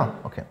கொடுத்துருக்காங்க இல்லைங்களா.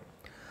 ஓகே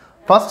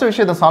ஃபஸ்ட்டு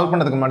விஷயத்தை சால்வ்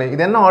பண்ணுறதுக்கு முன்னாடி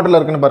இது என்ன ஆர்டரில்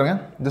இருக்குன்னு பாருங்கள்.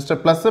 ஜஸ்ட்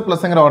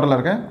 +ங்கிற ஆர்டரில்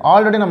இருக்குது.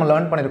 ஆல்ரெடி நம்ம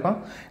லேர்ன் பண்ணியிருக்கோம்.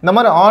 இந்த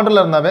மாதிரி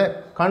ஆர்டரில் இருந்தாவே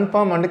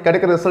கன்ஃபார்ம் வந்து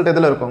கிடைக்கிற ரிசல்ட்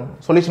எதில் இருக்கும்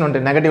சொல்யூஷன்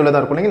வந்துட்டு நெகட்டிவில்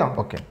தான் இருக்கும் இல்லைங்களா.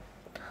 ஓகே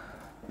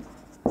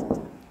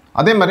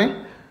அதே மாதிரி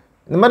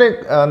இந்த மாதிரி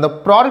அந்த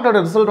ப்ராடக்டோட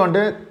ரிசல்ட்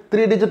வந்துட்டு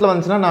 3 டிஜிட்டில்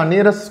வந்துச்சுன்னா நான்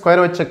நியரஸ்ட்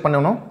ஸ்கொயரை வச்சு செக்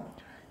பண்ணணும்.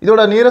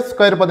 இதோட நியரஸ்ட்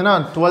ஸ்கொயர் பார்த்தீங்கன்னா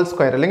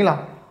 12² இல்லைங்களா.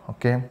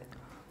 ஓகே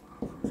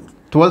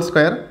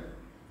 12²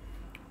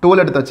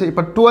 12 எடுத்தாச்சு.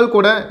 இப்போ 12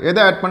 கூட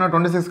எதை ஆட் பண்ணால்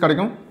 26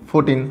 கிடைக்கும்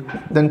 14.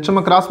 தென்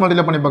சும்மா கிராஸ்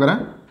மல்டிப்ளை பண்ணி பார்க்குறேன்.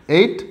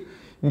 8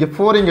 இங்கே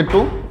 4 இங்கே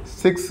 2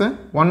 6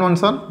 1 1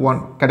 சார் 1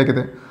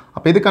 கிடைக்குது.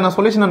 அப்போ இதுக்கான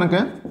சொல்யூஷன் எனக்கு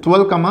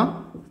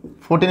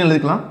 12,14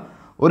 எழுதிக்கலாம்.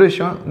 ஒரு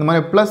விஷயம் இந்த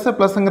மாதிரி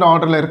 +ங்கிற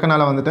ஆர்டரில்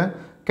இருக்கனால வந்துட்டு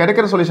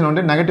கிடைக்கிற சொல்யூஷன்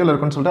வந்துட்டு நெகட்டிவில்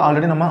இருக்குன்னு சொல்லிட்டு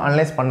ஆல்ரெடி நம்ம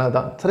அனலைஸ் பண்ணது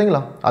தான்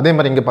சரிங்களா. அதே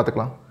மாதிரி இங்கே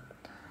பார்த்துக்கலாம்.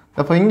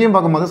 அப்போ இங்கேயும்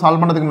பார்க்கும்போது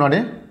சால்வ் பண்ணுறதுக்கு முன்னாடி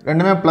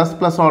ரெண்டுமே ++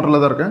 ஆர்டரில்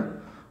தான் இருக்குது.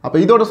 அப்போ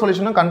இதோட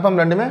சொல்யூஷனும் கன்ஃபார்ம்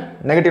ரெண்டுமே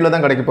நெகட்டிவில்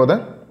தான் கிடைக்க போகுது.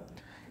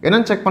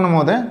 என்னென்னு செக்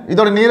பண்ணும்போது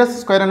இதோட நியரஸ்ட்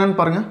ஸ்கொயர் என்னென்னு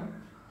பாருங்கள்.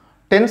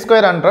 10²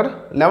 100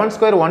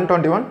 11²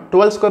 121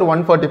 12²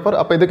 144.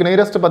 அப்போ இதுக்கு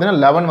நியரஸ்ட்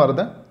பார்த்தீங்கன்னா 11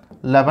 வருது.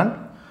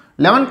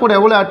 11 கூட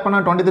எவ்வளோ ஆட்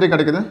பண்ணால் 23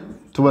 கிடைக்குது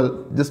 12.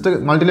 ஜஸ்ட்டு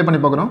மல்டிப்ளை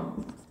பண்ணி பார்க்குறோம்.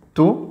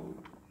 2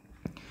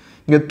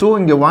 இங்கே 2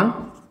 இங்கே 1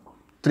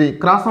 3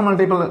 கிராஸாக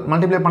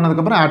மல்டிப்ளை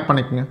பண்ணதுக்கப்புறம் ஆட்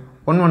பண்ணிக்கோங்க.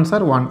 1 1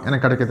 சார் 1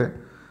 எனக்கு கிடைக்குது.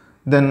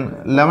 தென்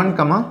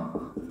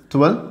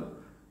 11,12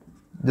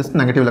 ஜஸ்ட்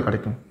நெகட்டிவில்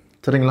கிடைக்கும்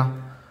சரிங்களா.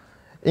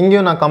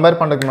 இங்கேயும் நான் கம்பேர்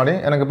பண்ணுறதுக்கு முன்னாடி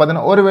எனக்கு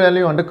பார்த்தீங்கன்னா ஒரு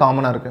வேல்யூ வந்துட்டு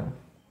காமனாக இருக்குது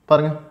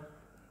பாருங்கள்.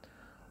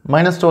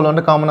 -12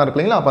 வந்துட்டு காமனாக இருக்கு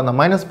இல்லைங்களா. அப்போ அந்த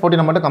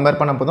 -14 மட்டும் கம்பேர்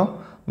பண்ண போதும்.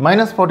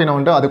 -14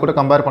 வந்துட்டு அது கூட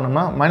கம்பேர்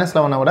பண்ணோம்னா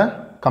 -11 விட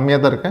கம்மியாக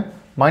தான் இருக்குது.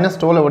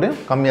 -12 விட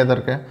கம்மியாக தான்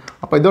இருக்குது.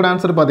 அப்போ இதோட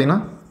ஆன்சர் பார்த்தீங்கன்னா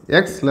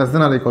X less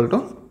than R equal to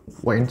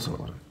ஒய்ன்னு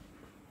சொல்லுவார்.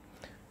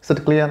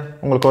 It clear?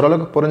 உங்களுக்கு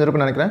ஓரளவுக்கு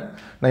புரிஞ்சிருக்குன்னு நினைக்கிறேன்.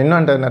 நான் இன்னும்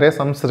என்கிட்ட நிறைய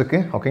சம்ஸ்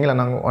இருக்குது ஓகேங்களா.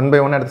 நாங்கள் 1 by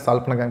 1 எடுத்து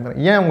சால்வ் பண்ண காமிக்கிறேன்.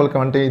 ஏன் உங்களுக்கு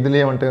வந்துட்டு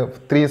இதுலேயே வந்துட்டு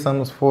 3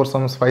 sums 4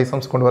 sums 5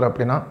 sums கொண்டு வர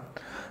அப்படின்னா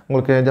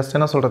உங்களுக்கு ஜஸ்ட்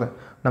என்ன சொல்கிறது,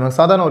 நமக்கு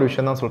சாதாரண ஒரு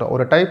விஷயம் தான் சொல்கிறேன்.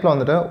 ஒரு டைப்பில்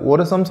வந்துட்டு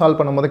ஒரு சம் சால்வ்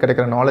பண்ணும்போது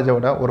கிடைக்கிற நாலேஜை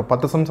விட ஒரு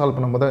 10 சம் சால்வ்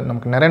பண்ணும்போது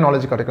நமக்கு நிறைய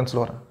நாலேஜ் கிடைக்குன்னு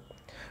சொல்லுவேன்.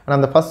 ஆனால்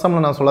அந்த ஃபஸ்ட்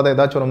சம்மில் நான் சொல்லாத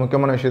ஏதாச்சும் ஒரு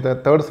முக்கியமான விஷயத்தை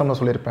தேர்ட் சம்மில்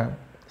சொல்லியிருப்பேன்.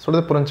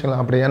 சொல்கிறது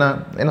புரிஞ்சுக்கலாம். அப்படி ஏன்னா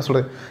என்ன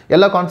சொல்கிறது,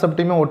 எல்லா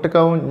கான்செப்டையுமே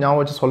ஒட்டுக்காவும்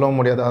ஞாபகம் வச்சு சொல்லவும்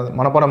முடியாது, அது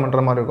மனப்பாடம்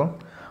பண்ணுற மாதிரி இருக்கும்.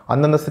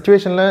 அந்தந்த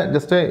சுச்சுவேஷனில்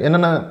ஜஸ்ட்டு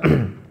என்னென்ன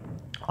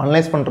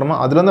அனலைஸ் பண்ணுறோமோ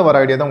அதுலேருந்து வர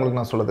ஐடியா தான் உங்களுக்கு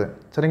நான் சொல்லுது.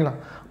 சரிங்களா?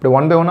 அப்படி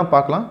ஒன் பை ஒன்னாக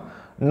பார்க்கலாம்.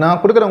 நான்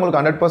கொடுக்குற உங்களுக்கு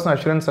 100%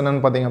 அஷூரன்ஸ்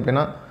என்னென்னு பார்த்தீங்க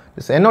அப்படின்னா,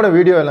 என்னோட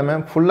வீடியோ எல்லாமே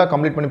ஃபுல்லாக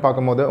கம்ப்ளீட் பண்ணி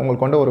பார்க்கும்போது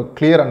உங்களுக்கு வந்து ஒரு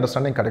கிளியர்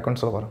அண்டர்ஸ்டாண்டிங்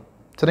கிடைக்கும்னு சொல்ல வரேன்.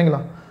 சரிங்களா?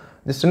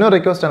 ஜஸ்ட் இன்னொரு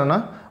ரெக்வஸ்ட் என்னென்னா,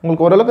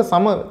 உங்களுக்கு ஓரளவுக்கு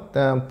சம்ம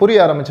புரிய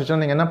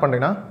ஆரம்பிச்சிச்சுன்னா நீங்கள் என்ன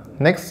பண்ணுறீங்கன்னா,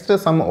 நெக்ஸ்ட்டு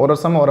ஒரு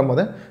சம்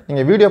வரும்போது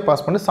நீங்கள் வீடியோ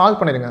பாஸ் பண்ணிட்டு சால்வ்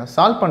பண்ணிடுங்க.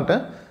 சால்வ் பண்ணிட்டு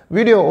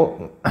வீடியோ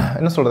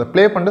என்ன சொல்கிறது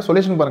ப்ளே பண்ணிட்டு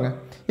சொல்யூஷன் பாருங்கள்.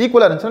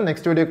 ஈக்குவலாக இருந்துச்சுன்னா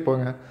நெக்ஸ்ட் வீடியோக்கு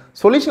போங்க.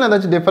 சொல்யூஷன்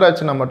ஏதாச்சும் டிஃபர்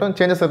ஆச்சுன்னா மட்டும்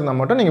சேஞ்சஸ் இருந்தால்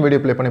மட்டும் நீங்கள் வீடியோ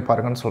ப்ளே பண்ணி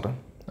பாருங்கன்னு சொல்கிறேன்.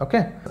 ஓகே,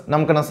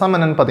 நமக்கு நான் சம்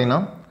என்னென்னு பார்த்தீங்கன்னா,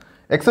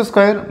 x²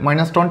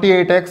 -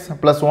 28x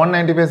 +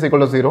 195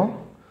 = 0,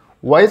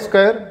 y²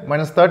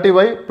 -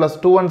 30y +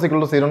 210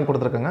 = 0ன்னு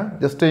கொடுத்துருக்குங்க.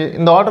 Just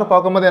இந்த ஆர்டர்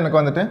பார்க்கும்போது எனக்கு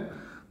வந்துட்டு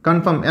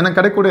கன்ஃபார்ம் எனக்கு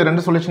கிடைக்கக்கூடிய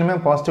ரெண்டு சொல்யூஷனுமே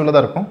பாசிட்டிவில்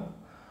தான் இருக்கும்.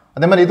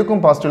 அதே மாதிரி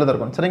இதுக்கும் பாசிட்டிவில் தான்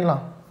இருக்கும். சரிங்களா?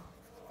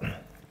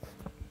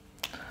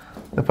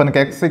 இப்போ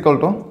எனக்கு x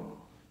 =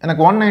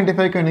 எனக்கு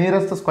 195க்கு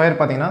நியரஸ்ட் ஸ்கொயர்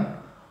பார்த்தீங்கன்னா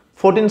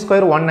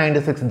 14²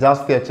 196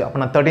 ஜாஸ்தியாச்சு. அப்போ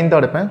நான் 13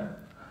 தான் எடுப்பேன்.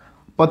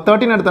 இப்போ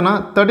 13 எடுத்தேன்னா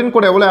 13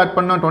 கூட எவ்வளோ ஆட்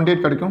பண்ணால்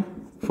 28 கிடைக்கும்?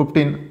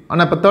 15.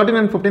 ஆனால் இப்போ 13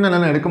 and 15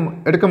 என்னால்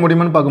எடுக்க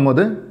முடியுமான்னு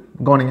பார்க்கும்போது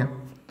கவனிங்க,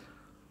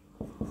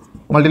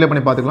 மல்டிப்ளை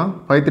பண்ணி பார்த்துக்கலாம்.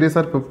 5 3s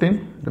are 15,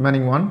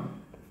 ரிமைனிங் 1.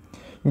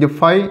 இங்கே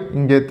 5,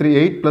 இங்கே 3,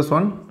 8 +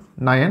 1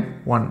 9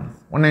 1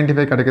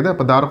 195 கிடைக்குது.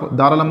 அப்போ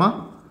தாராளமாக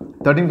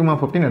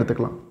 13,15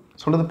 எடுத்துக்கலாம்.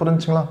 சொல்கிறது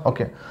புரிஞ்சுங்களா?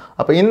 ஓகே,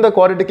 அப்போ இந்த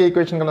குவாட்ரேட்டிக்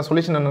ஈக்குவேஷனுக்கான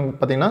சொல்யூஷன் என்னன்னு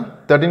பார்த்தீங்கன்னா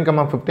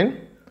 13,15.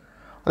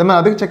 அதே மாதிரி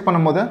அதுக்கு செக்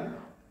பண்ணும்போது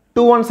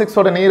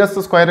 216ஓட நியரஸ்ட்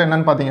ஸ்கொயர்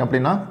என்னன்னு பார்த்தீங்க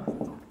அப்படின்னா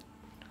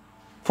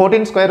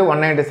 14²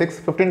 196,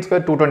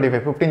 15²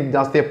 225. 15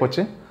 ஜாஸ்தியாக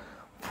போச்சு.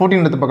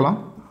 14 எடுத்து பார்க்கலாம்.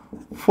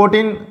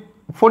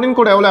 14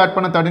 கூட எவ்வளோ ஆட்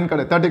பண்ண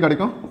 30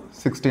 கிடைக்கும்?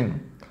 16.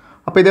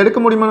 அப்போ இது எடுக்க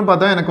முடியுமான்னு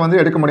பார்த்தா எனக்கு வந்து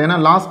எடுக்க முடியும். ஏன்னா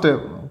லாஸ்ட்டு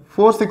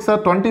 4 6 are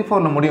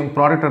 24 முடியும்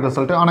ப்ராடக்ட்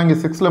ரிசல்ட்டு. ஆனால் இங்கே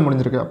 6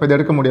 முடிஞ்சிருக்கு. அப்போ இது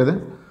எடுக்க முடியாது.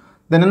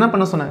 தென் என்ன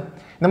பண்ண சொன்னேன்,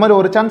 இந்த மாதிரி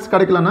ஒரு சான்ஸ்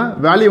கிடைக்கலன்னா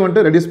வேல்யூ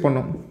வந்துட்டு ரெடியூஸ்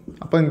பண்ணும்.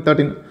 அப்போ இந்த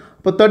 13,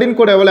 இப்போ 13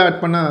 கூட எவ்வளோ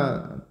ஆட் பண்ணால்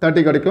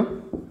 30 கிடைக்கும்?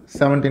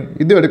 17.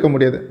 இது எடுக்க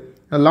முடியாது.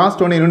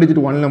 லாஸ்ட் ஒன்று 2 digit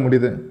 1ல்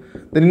முடியுது.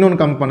 தென் இன்னொன்று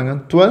கம் பண்ணுங்கள்,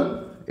 12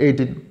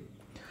 18.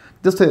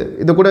 ஜஸ்ட்டு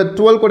இது கூட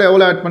 12 கூட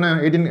எவ்வளோ ஆட் பண்ண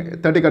 18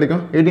 30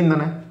 கிடைக்கும்? 18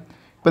 தானே.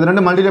 இப்போ இது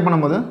ரெண்டு மல்டிப்ளை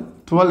பண்ணும்போது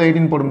 12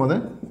 18 போடும்போது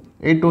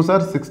 8 2s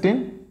are 16.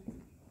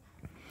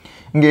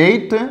 இங்கே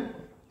 8,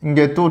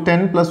 இங்கே 2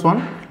 10 + 1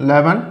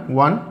 11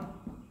 1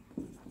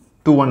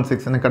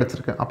 216 எனக்கு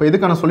கிடச்சிருக்கு. அப்போ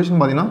இதுக்கான சொல்யூஷன்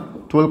பார்த்தீங்கன்னா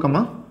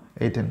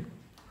 12,18.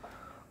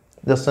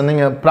 ஜஸ்ட்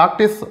நீங்கள்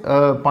ப்ராக்டிஸ்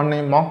பண்ணி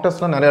மாக்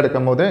டெஸ்ட்லாம் நிறையா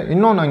எடுக்கும் போது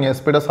இன்னும் நீங்கள்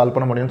ஸ்பீடாக சால்வ்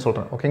பண்ண முடியும்னு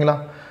சொல்கிறேன். ஓகேங்களா?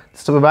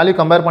 ஜஸ்ட் இப்போ வேல்யூ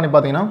கம்பேர் பண்ணி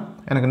பார்த்தீங்கன்னா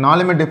எனக்கு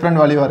 4மே டிஃப்ரெண்ட்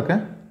வேல்யூவாக இருக்குது.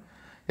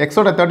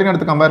 எக்ஸோட 13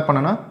 எடுத்து கம்பேர்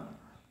பண்ணேன்னா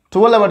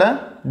 12 விட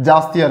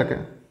ஜாஸ்தியாக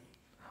இருக்குது,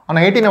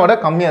 ஆனால் 18 விட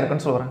கம்மியாக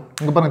இருக்குன்னு சொல்கிறேன்.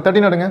 இங்கே பாருங்கள்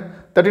 13 எடுங்க.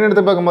 13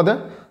 எடுத்து பார்க்கும்போது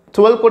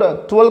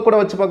 12 கூட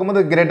வச்சு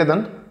பார்க்கும்போது கிரேட்டர்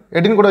தென்,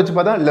 18 கூட வச்சு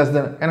பார்த்தா லெஸ்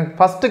தென். எனக்கு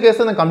ஃபஸ்ட்டு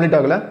கேஸ் எனக்கு கம்ப்ளீட்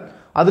ஆகலை,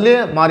 அதுலேயே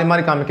மாறி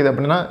மாறி காமிக்குது.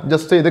 அப்படின்னா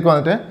ஜஸ்ட் இதுக்கு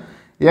வந்துட்டு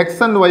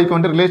எக்ஸ் அண்ட் ஒய்க்கு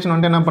வந்துட்டு ரிலேஷன்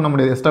வந்துட்டு என்ன பண்ண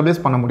முடியாது,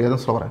 எஸ்டாப்ளிஷ் பண்ண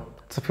முடியாதுன்னு சொல்கிறேன்.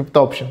 It's 5th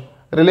option,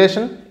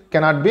 relation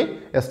cannot be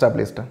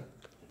established.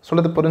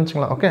 சொல்லுறது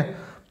புரிஞ்சுங்களா? ஓகே,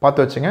 பார்த்து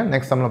வச்சுங்க.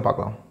 நெக்ஸ்ட் சம்மில்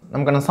பார்க்கலாம்.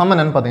 நமக்கான சம்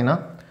என்னன்னு பார்த்தீங்கன்னா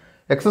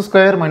x²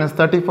 -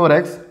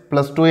 34x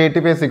 +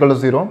 285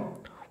 = 0,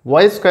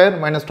 y²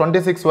 -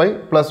 26y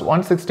 +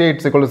 168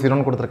 =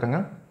 0ன்னு கொடுத்துருக்காங்க.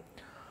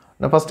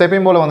 நான் ஃபஸ்ட்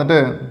எப்பயும் போல் வந்துட்டு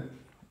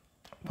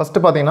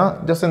ஃபஸ்ட்டு பார்த்தீங்கன்னா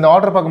ஜஸ்ட் இந்த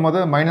ஆர்டர் பார்க்கும்போது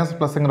மைனஸ்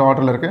ப்ளஸ்ங்கிற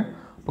ஆர்டரில் இருக்குது.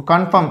 இப்போ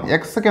கன்ஃபார்ம்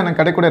எக்ஸுக்கு எனக்கு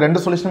கிடைக்கக்கூடிய ரெண்டு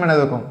சொல்யூஷனுமே என்ன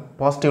இருக்கும்?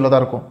 பாசிட்டிவில்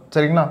தான் இருக்கும்.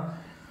 சரிங்களா?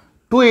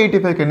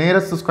 285க்கு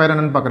நியரஸ்ட் ஸ்கொயர்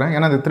என்னன்னு பார்க்குறேன்.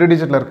 ஏன்னா அது 3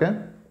 digitல இருக்குது.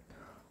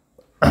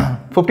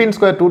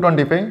 15²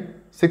 225,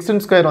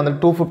 16² வந்து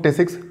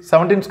 256,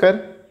 17²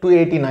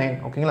 289.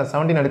 ஓகேங்களா?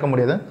 17 எடுக்க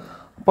முடியாது.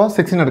 அப்போ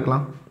 16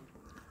 எடுக்கலாம்.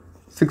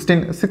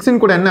 16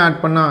 கூட என்ன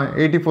ஆட் பண்ணால்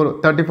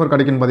 34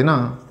 கிடைக்குன்னு பார்த்தீங்கன்னா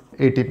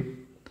 18.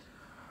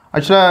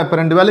 ஆக்சுவலாக இப்போ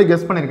ரெண்டு வேலையை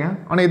கெஸ் பண்ணியிருக்கேன்,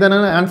 ஆனால் இதை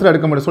என்ன ஆன்சர்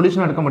எடுக்க முடியும்,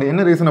 சொல்யூஷன் எடுக்க முடியும்.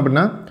 என்ன ரீசன்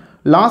அப்படின்னா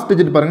லாஸ்ட்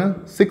டிஜிட் பாருங்கள்,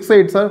 6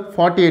 8s are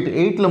 48,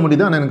 8ல்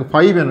முடியுது. ஆனால் எனக்கு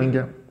 5 வேணும்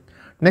இங்கே.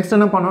 நெக்ஸ்ட்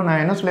என்ன பண்ணணும்,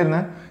 நான் என்ன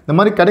சொல்லியிருந்தேன், இந்த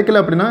மாதிரி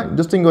கிடைக்கல அப்படின்னா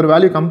ஜஸ்ட் இங்கே ஒரு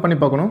வேல்யூ கம் பண்ணி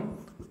பார்க்கணும்.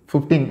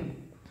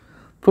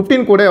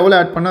 15 கூட எவ்வளோ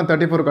ஆட் பண்ணால்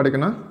 34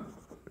 கிடைக்குன்னா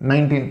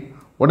 19.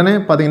 உடனே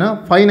பார்த்தீங்கன்னா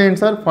 5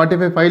 9s are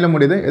 45, 5ல்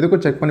முடியுது.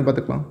 எதுக்கும் செக் பண்ணி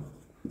பார்த்துக்கலாம்.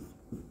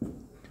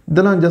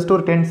 இதெல்லாம் ஜஸ்ட்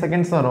ஒரு 10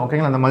 seconds வரும்.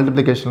 ஓகேங்களா? அந்த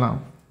மல்டிப்ளிகேஷன்லாம்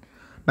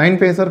 9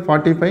 5s are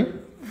 45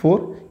 4,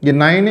 இங்கே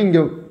 9,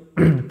 இங்கே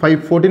 5,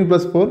 14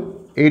 + 4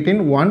 18,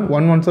 1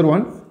 1 1s are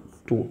 1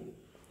 2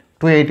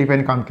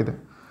 285 காமிக்குது.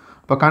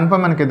 இப்போ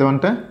கன்ஃபார்ம் எனக்கு இது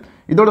வந்துட்டு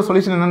இதோட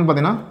சொல்யூஷன் என்னென்னு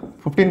பார்த்தீங்கன்னா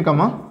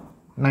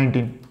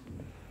 15,19.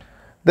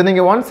 தென்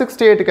நீங்கள்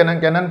 168க்கு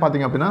எனக்கு என்னென்னு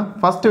பார்த்தீங்க அப்படின்னா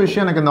ஃபஸ்ட்டு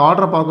விஷயம், எனக்கு இந்த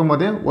ஆர்டரை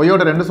பார்க்கும்போதே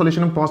ஒய்யோட ரெண்டு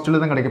சொல்யூஷனும்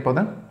பாசிட்டிவில் தான் கிடைக்க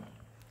போகுது.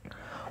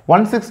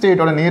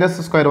 168ஓட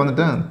நியரஸ்ட் ஸ்கொயர்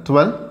வந்துட்டு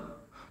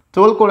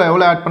 12 கூட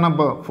எவ்வளோ ஆட் பண்ணால்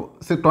இப்போ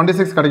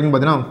 26 கிடைக்குன்னு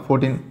பார்த்தீங்கன்னா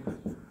 14.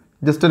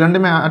 ஜஸ்ட்டு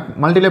ரெண்டுமே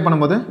மல்டிப்ளை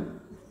பண்ணும்போது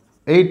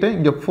 8,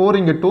 இங்கே 4,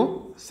 இங்கே 2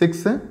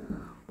 6,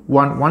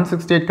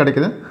 168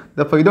 கிடைக்குது.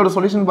 இப்போ இதோட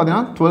சொல்யூஷன்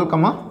பார்த்தீங்கன்னா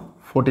 12,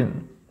 14.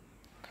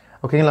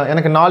 ஓகேங்களா,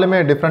 எனக்கு நாலுமே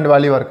டிஃப்ரெண்ட்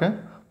வேல்யூவாக இருக்குது.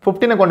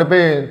 15 கொண்டு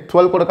போய்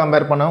 12 கூட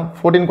கம்பேர் பண்ணோம்,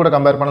 14 கூட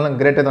கம்பேர் பண்ணாலும்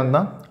கிரேட்டர்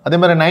தான். அதே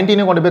மாதிரி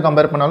 19 கொண்டு போய்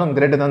கம்பேர் பண்ணாலும்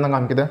கிரேட்டர் தான்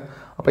காமிக்குது.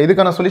 அப்போ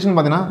இதுக்கான சொல்யூஷன்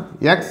பார்த்தீங்கன்னா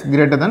எக்ஸ்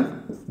கிரேட்டர் தென்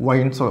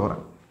ஒய்ன்னு சொல்ல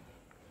வரேன்.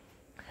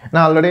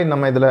 நான் ஆல்ரெடி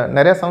நம்ம இதில்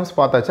நிறைய சம்ஸ்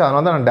பார்த்தாச்சு,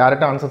 அதனால தான் நான்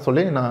டேரெக்டாக ஆன்சர்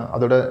சொல்லி நான்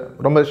அதோட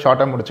ரொம்ப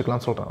ஷார்ட்டாக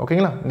முடிச்சுக்கலாம்னு சொல்கிறேன்.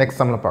 ஓகேங்களா, நெக்ஸ்ட்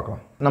சம்மில்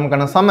பார்க்கலாம்.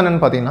 நமக்கான சம்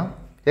என்னென்னு பார்த்தீங்கன்னா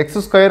x²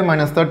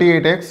 -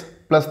 38x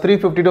 +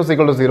 352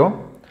 = 0,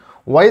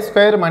 y²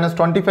 -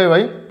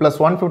 25y +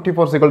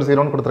 154 =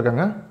 0ன்னு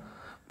கொடுத்துருக்காங்க.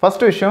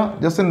 ஃபஸ்ட்டு விஷயம்,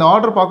 ஜஸ்ட் இந்த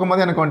ஆர்டர்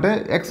பார்க்கும்போது எனக்கு வந்துட்டு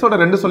எக்ஸோட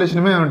ரெண்டு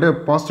சொல்யூஷனுமே வந்துட்டு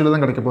பாசிட்டிவ்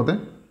தான் கிடைக்க போகுது.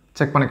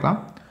 செக் பண்ணிக்கலாம்.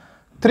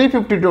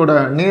 352ஓட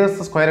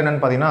நியரஸ்ட் ஸ்கொயர்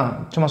என்னென்னு பார்த்தீங்கன்னா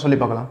சும்மா சொல்லி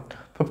பார்க்கலாம்.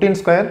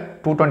 15²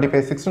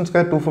 225,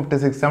 16²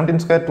 256,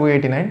 17²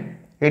 289,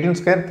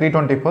 18²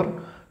 324,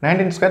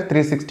 19²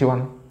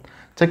 361.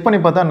 செக் பண்ணி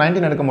பார்த்தா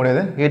 19 எடுக்க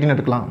முடியாது, 18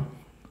 எடுக்கலாம்.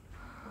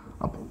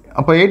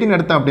 அப்போ 18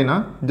 எடுத்தேன் அப்படின்னா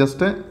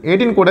ஜஸ்ட்டு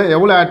 18 கூட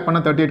எவ்வளோ ஆட்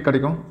பண்ணால் 38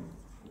 கிடைக்கும்?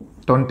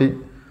 20.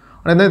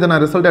 ஆனால் இதை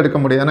நான் ரிசல்ட் எடுக்க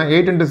முடியாது, ஏன்னா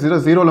 8 × 0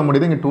 0ல்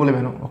முடியுது, இங்கே 2ல்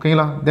வேணும்.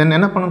 ஓகேங்களா, தென்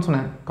என்ன பண்ணணும்னு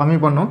சொன்னேன், கம்மி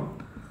பண்ணணும்.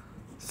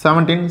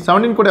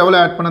 17 கூட எவ்வளோ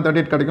ஆட் பண்ணால்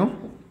 38 கிடைக்கும்?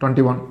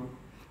 21.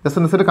 ஜஸ்ட்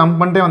இந்த சைடு கம்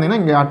பண்ணிட்டே வந்தீங்கன்னா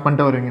இங்கே ஆட்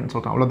பண்ணிட்டே வருவீங்கன்னு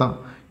சொல்கிறேன், அவ்வளோதான்.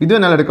 இதுவே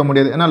என்னால் எடுக்க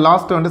முடியாது, ஏன்னா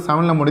லாஸ்ட்டு வந்து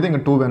 7ல் முடியுது,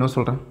 இங்கே 2 வேணும்னு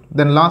சொல்கிறேன்.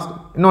 தென் லாஸ்ட்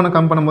இன்னொன்று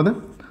கம் பண்ணும்போது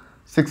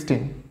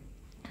 16.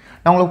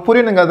 நான் உங்களுக்கு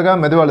புரியணுங்கிறதுக்காக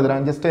மெதுவாக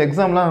எழுதுறேன். ஜஸ்ட்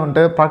எக்ஸாம்லாம்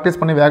வந்துட்டு ப்ராக்டிஸ்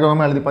பண்ணி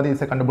வேகமாக எழுதி பார்த்து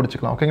ஈஸியாக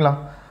கண்டுபிடிச்சிக்கலாம். ஓகேங்களா,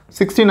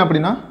 16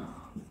 அப்படின்னா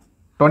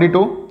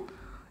 22,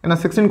 ஏன்னா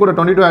 16 கூட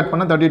 22 ஆட்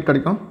பண்ணால் 38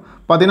 கிடைக்கும்.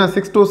 பார்த்தீங்கன்னா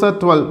 6 2s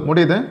 12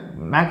 முடியுது,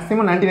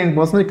 மேக்ஸிமம்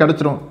 99%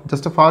 கிடச்சிரும்.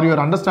 ஜஸ்ட் ஃபார்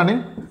யுவர்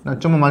அண்டர்ஸ்டாண்டிங்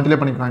நான் சும்மா மல்டிப்ளை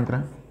பண்ணி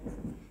காமிக்கிறேன்.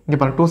 இங்கே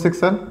பாருங்கள், 2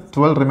 6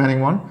 12,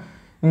 ரிமைனிங் 1,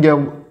 இங்கே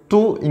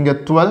 2, இங்கே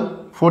 12,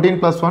 14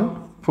 + 1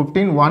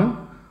 15, 1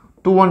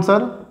 2 1s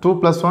 2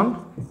 + 1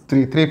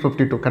 3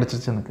 352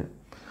 கிடச்சிருச்சு எனக்கு.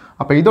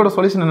 அப்போ இதோட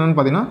சொல்யூஷன் என்னென்னு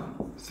பார்த்தீங்கன்னா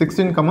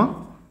 16,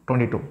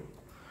 22.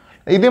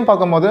 இதையும்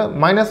பார்க்கும்போது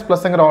மைனஸ்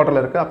ப்ளஸ்ங்கிற ஆர்டரில்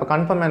இருக்குது. அப்போ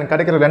கன்ஃபார்ம் எனக்கு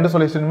கிடைக்கிற ரெண்டு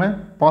சொல்யூஷனுமே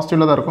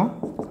பாசிட்டிவில் தான் இருக்கும்.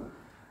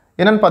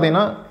 என்னென்னு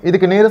பார்த்தீங்கன்னா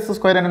இதுக்கு நியரஸ்ட்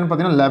ஸ்கொயர் என்னென்னு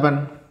பார்த்தீங்கன்னா 11.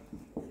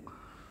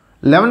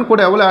 11 கூட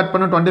எவ்வளோ ஆட்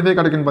பண்ணால் 25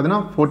 கிடைக்குன்னு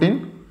பார்த்தீங்கன்னா 14.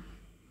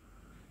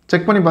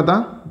 செக் பண்ணி பார்த்தா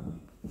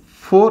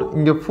 4,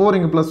 இங்கே 4,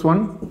 இங்கே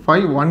 +1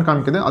 5 1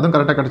 காமிக்குது, அதுவும்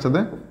கரெக்டாக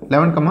கிடச்சது.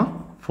 11,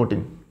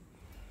 14.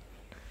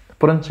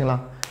 புரிஞ்சுங்களா,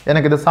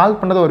 எனக்கு இதை சால்வ்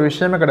பண்ணுறது ஒரு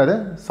விஷயமே கிடையாது.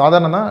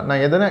 சாதாரண தான்.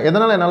 நான்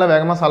எதனால் என்னால்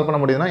வேகமாக சால்வ் பண்ண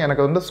முடியுதுன்னா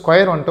எனக்கு வந்து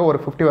ஸ்கொயர் வந்துட்டு ஒரு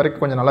 50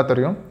 வரைக்கும் கொஞ்சம் நல்லா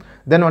தெரியும்.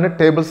 தென் வந்து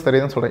டேபிள்ஸ்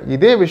தெரியுதுன்னு சொல்கிறேன்.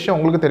 இதே விஷயம்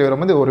உங்களுக்கு தெரிய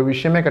வரும்போது ஒரு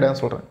விஷயமே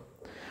கிடையாதுன்னு சொல்கிறேன்.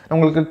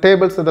 உங்களுக்கு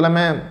டேபிள்ஸ்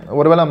இதெல்லாமே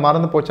ஒருவேளை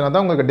மறந்து போச்சுன்னா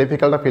தான் உங்களுக்கு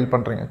டிஃபிகல்ட்டாக ஃபீல்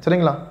பண்ணுறீங்க.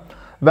 சரிங்களா,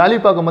 வேல்யூ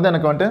பார்க்கும்போது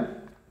எனக்கு வந்துட்டு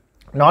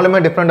நாலுமே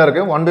டிஃப்ரெண்ட்டாக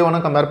இருக்குது. 1 by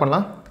 1 கம்பேர்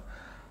பண்ணலாம்.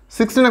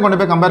 16 கொண்டு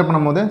போய் கம்பேர்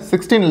பண்ணும்போது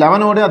 16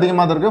 11ஓட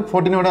அதிகமாக இருக்குது,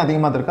 14ஓட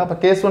அதிகமாக இருக்குது. அப்போ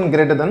கேஸ் 1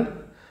 கிரேட்டர் தென்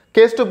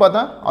கேஸ் 2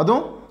 பார்த்தா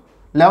அதுவும்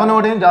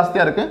 11ஓடையும்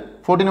ஜாஸ்தியாக இருக்குது,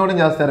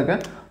 14ஓடையும் ஜாஸ்தியாக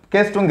இருக்குது.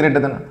 Case 2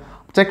 greater than.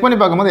 செக் பண்ணி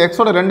பார்க்கும்போது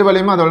எக்ஸோட ரெண்டு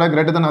வேலையுமே அதோட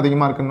கிரேட்டர் தென்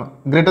அதிகமாக இருக்கணும்.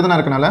 கிரேட்டர் தென்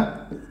இருக்கனால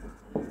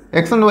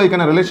எக்ஸ் அண்ட்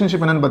ஒய்க்கான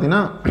ரிலேஷன்ஷிப் என்னென்னு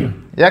பார்த்தீங்கன்னா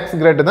எக்ஸ்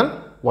கிரேட்டர் தென்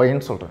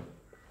ஒய்ன்னு சொல்கிறேன்.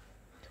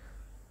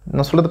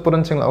 நான் சொல்கிறது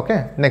புரிஞ்சுங்களா? ஓகே,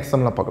 நெக்ஸ்ட்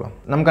சம்மில் பார்க்கலாம்.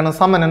 நமக்கான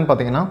சம் என்னென்னு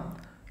பார்த்தீங்கன்னா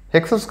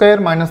x²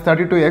 -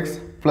 32x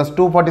 +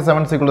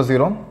 247 =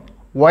 0,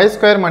 y²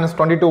 -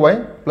 22y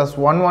 +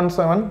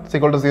 117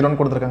 = 0ன்னு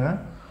கொடுத்துருக்காங்க.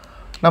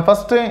 நான்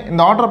ஃபஸ்ட்டு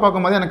இந்த ஆர்டரை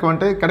பார்க்கும்போது எனக்கு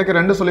வந்துட்டு கிடைக்கிற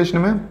ரெண்டு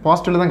சொல்யூஷனுமே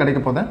பாசிட்டிவில் தான் கிடைக்க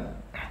போகுது.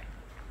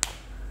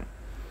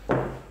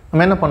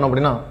 நம்ம என்ன பண்ணோம்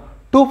அப்படின்னா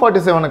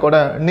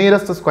 247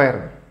 நியரஸ்ட் ஸ்கொயர்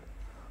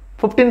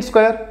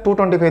 15²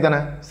 225 தானே,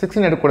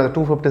 16 எடுக்கக்கூடாது,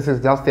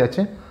 256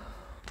 ஜாஸ்தியாச்சு,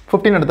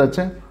 15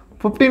 எடுத்தாச்சு.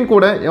 15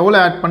 கூட எவ்வளோ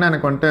ஆட் பண்ணால்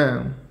எனக்கு வந்துட்டு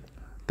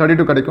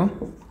 32 கிடைக்கும்?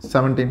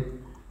 17.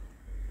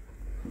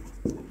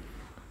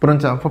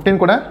 புரிஞ்சா? 15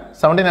 கூட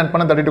 17 ஆட்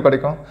பண்ணால் 32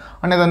 கிடைக்கும்.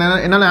 ஆனால் இதை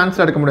என்னால்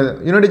ஆன்சர் எடுக்க முடியாது.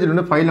 யூனிட்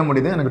வந்து 5ல்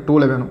முடியுது, எனக்கு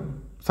 2ல் வேணும்,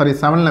 சாரி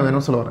 7ல்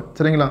வேணும்னு சொல்ல வரேன்.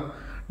 சரிங்களா,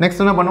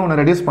 நெக்ஸ்ட் என்ன பண்ணோம், ஒன்று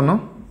ரெடியூஸ் பண்ணோம்.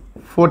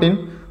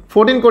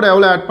 14 கூட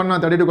எவ்வளோ ஆட்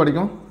பண்ணால் 32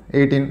 கிடைக்கும்?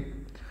 18.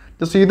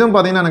 ஜஸ்ட் இதுவும்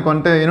பார்த்தீங்கன்னா எனக்கு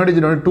வந்துட்டு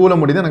யூனிட் வந்து 2ல்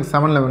முடியுது, எனக்கு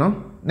 7ல் வேணும்.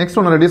 நெக்ஸ்ட்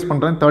ஒன்று ரெடியூஸ்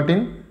பண்ணுறேன்.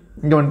 13,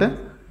 இங்கே வந்துட்டு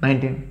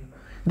 19.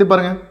 இது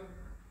பாருங்கள்,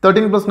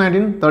 13 +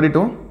 19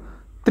 32,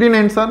 3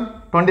 9s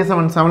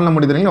 27, 7ல்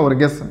முடியுது இல்லைங்களா, ஒரு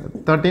கெஸ்.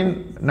 13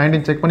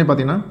 19 செக் பண்ணி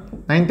பார்த்தீங்கன்னா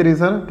 9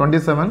 3s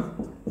 27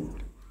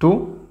 2,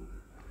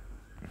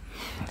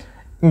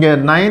 இங்கே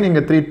 9,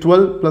 இங்கே 3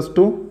 12 +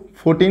 2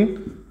 14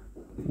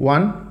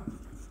 1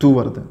 2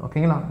 வருது.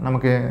 ஓகேங்களா,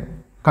 நமக்கு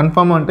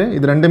கன்ஃபார்மாக வந்துட்டு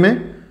இது ரெண்டுமே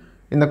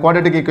இந்த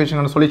குவாட்ரேட்டிக்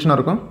ஈக்குவேஷனோட சொல்யூஷனாக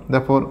இருக்கும்.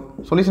 therefore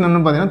சொல்யூஷன்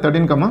என்னன்னு பார்த்தீங்கன்னா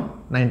 13,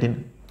 19.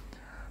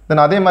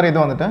 தென் அதே மாதிரி இது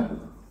வந்துட்டு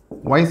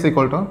y =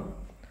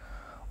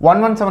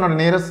 117ஓட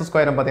நியரஸ்ட்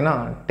ஸ்கொயர் பார்த்தீங்கன்னா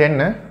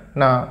 10.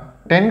 நான்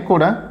 10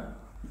 கூட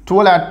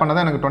 12 ஆட்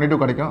பண்ணால் எனக்கு 22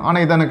 கிடைக்கும்.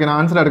 ஆனால் இதை எனக்கு நான்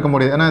ஆன்சர் எடுக்க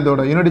முடியாது, ஏன்னா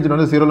இதோட யூனிட்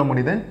வந்து 0ல்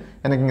முடியுது,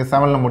 எனக்கு இங்கே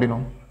 7ல்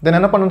முடியணும். தென்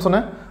என்ன பண்ணணும்னு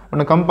சொன்னேன்,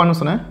 ஒன்று கம் பண்ணு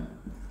சொன்னேன்.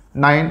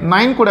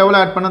 9 கூட எவ்வளோ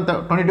ஆட் பண்ணால்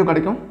 22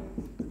 கிடைக்கும்?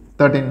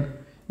 13.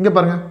 இங்கே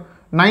பாருங்கள்,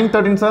 9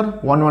 13s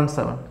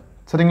 117.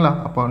 சரிங்களா,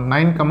 அப்போ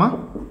 9,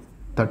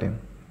 13.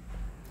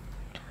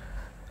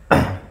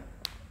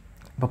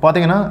 இப்போ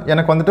பார்த்தீங்கன்னா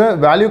எனக்கு வந்துட்டு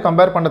வேல்யூ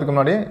கம்பேர் பண்ணுறதுக்கு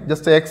முன்னாடி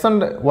ஜஸ்ட் எக்ஸ்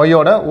அண்ட்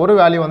ஒய்யோட ஒரு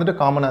வேல்யூ வந்துட்டு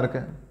காமனாக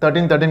இருக்குது.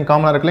 13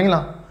 காமனாக இருக்கு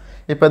இல்லைங்களா.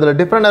 இப்போ இதில்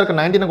டிஃப்ரெண்டாக இருக்குது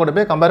 19 கூட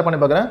போய் கம்பேர் பண்ணி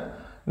பார்க்குறேன்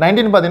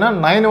 19 பார்த்தீங்கன்னா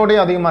 9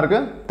 அதிகமாக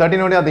இருக்குது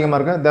 13 அதிகமாக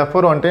இருக்குது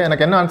therefore வந்துட்டு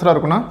எனக்கு என்ன ஆன்சராக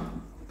இருக்குன்னா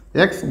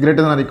x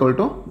greater than or equal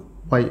to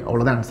y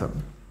அவ்வளோதான் ஆன்சர்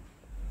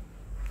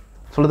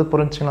சொல்லுது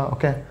புரிஞ்சுங்களா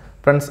ஓகே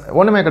ஃப்ரெண்ட்ஸ்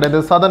ஒன்றுமே கிடையாது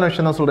சாதாரண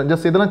விஷயம் தான் சொல்கிறேன்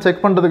ஜஸ்ட் இதெல்லாம்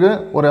செக் பண்ணுறதுக்கு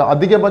ஒரு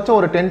அதிகபட்சம்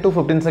ஒரு 10 to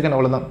 15 செகண்ட்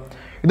அவ்வளோதான்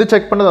இது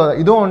செக் பண்ணுறது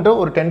இதுவும் வந்துட்டு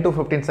ஒரு 10 to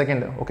 15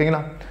 செகண்ட் ஓகேங்களா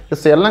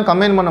ஜஸ்ட் எல்லாம்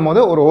கம்பைன்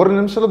பண்ணும்போது ஒரு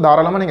நிமிஷத்தில்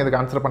தாராளமாக நீங்கள் இதுக்கு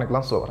ஆன்சர்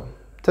பண்ணிக்கலாம் ஸோ வரேன்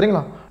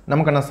சரிங்களா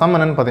நமக்கு என்ன சம்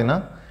என்னன்னு பார்த்தீங்கன்னா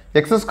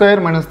x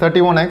square minus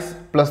 31x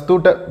plus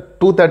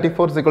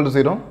 234 equal to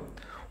 0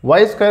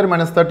 y square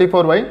minus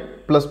 34y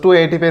plus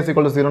 285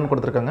 equal to 0ன்னு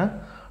கொடுத்துருக்காங்க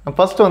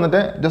ஃபஸ்ட்டு வந்துட்டு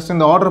ஜஸ்ட்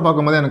இந்த ஆர்டர்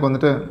பார்க்கும்போது எனக்கு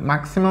வந்துட்டு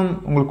மேக்ஸிமம்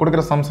உங்களுக்கு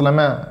கொடுக்குற சம்ஸ்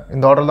எல்லாமே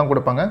இந்த ஆர்டர் தான்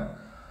கொடுப்பாங்க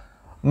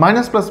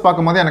மைனஸ் ப்ளஸ்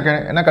பார்க்கும்போது எனக்கு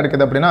என்ன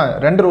கிடைக்குது அப்படின்னா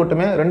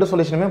ரெண்டு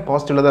சொல்யூஷனுமே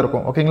பாசிட்டிவில் தான்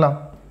இருக்கும் ஓகேங்களா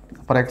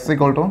அப்புறம் x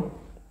equal to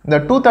இந்த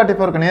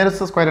 234க்கு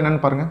நியரஸ்ட் ஸ்கொயர்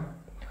என்னென்னு பாருங்கள்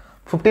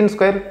 15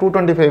 ஸ்கொயர்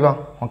 225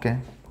 ஓகே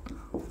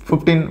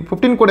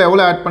 15 கூட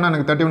எவ்வளோ ஆட் பண்ணால்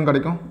எனக்கு 31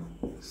 கிடைக்கும்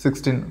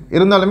 16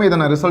 இருந்தாலுமே இதை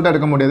நான் ரிசல்ட்டாக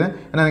எடுக்க முடியாது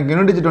ஏன்னா எனக்கு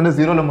யூனிட் டிஜிட் வந்து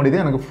 0ல் முடியுது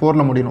எனக்கு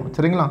 4ல் முடியணும்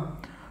சரிங்களா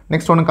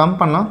நெக்ஸ்ட் ஒன்று கம்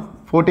பண்ணலாம்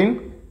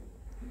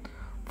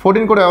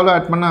 14 கூட எவ்வளோ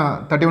ஆட் பண்ணால்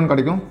 31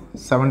 கிடைக்கும்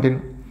 17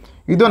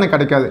 இதுவும் எனக்கு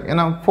கிடைக்காது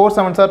ஏன்னா 4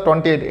 7s are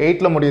 28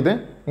 8ல் முடியுது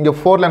இங்கே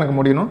 4ல் எனக்கு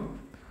முடியணும்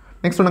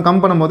நெக்ஸ்ட் ஒன்று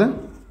கம் பண்ணும்போது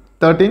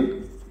 13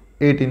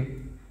 18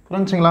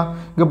 புரிஞ்சுங்களா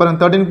இங்கே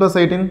பாருங்கள் 13 +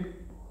 18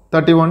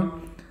 31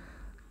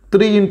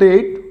 3 ×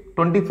 8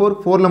 24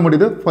 4ல்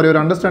முடியுது ஃபார் யுவர்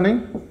அண்டர்ஸ்டாண்டிங்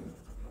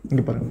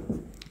இங்கே பாருங்கள்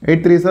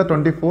 8 3s are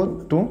 24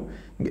 2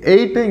 இங்கே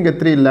 8 இங்கே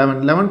 3 11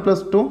 11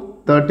 + 2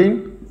 13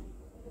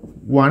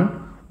 1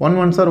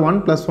 1 1s are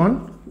 1 + 1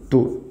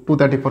 2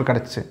 234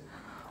 கிடச்சிச்சு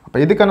அப்போ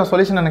இதுக்கான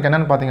சொல்யூஷன் எனக்கு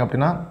என்னென்னு பார்த்தீங்க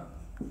அப்படின்னா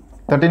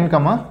 13,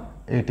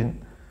 18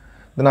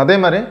 தென் அதே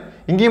மாதிரி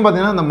இங்கேயும்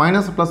பார்த்தீங்கன்னா இந்த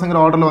மைனஸ் ப்ளஸ்ங்கிற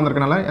ஆர்டரில்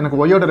வந்திருக்கனால எனக்கு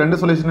ஒய்யோட ரெண்டு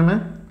சொல்யூஷனுமே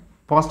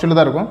பாசிட்டிவில்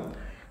தான் இருக்கும்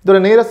இதோட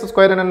நியரஸ்ட்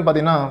ஸ்கொயர் என்னென்னு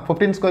பார்த்தீங்கன்னா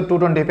 15 ஸ்கொயர்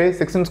 225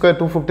 16 ஸ்கொயர்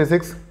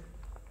 256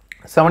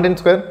 17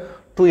 ஸ்கொயர்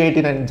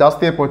 289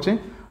 ஜாஸ்தியாக போச்சு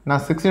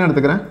நான் 16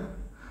 எடுத்துக்கிறேன்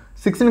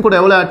 16 கூட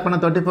எவ்வளோ ஆட் பண்ண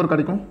 34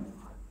 கிடைக்கும்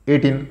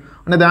 18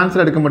 ஆனால் இது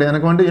ஆன்சர் எடுக்க முடியாது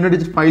எனக்கு வந்து யூனிட்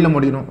டிஜிட் 5ல்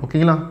முடியணும்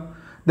ஓகேங்களா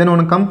தென்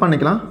ஒன்று கம்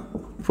பண்ணிக்கலாம்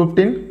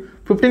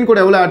 15 கூட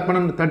எவ்வளோ ஆட் பண்ண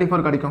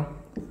 34 கிடைக்கும்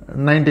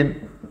 19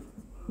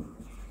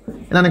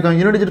 ஏன்னா எனக்கு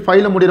யூனிட் டிஜிட்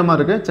 5ல் முடிகிற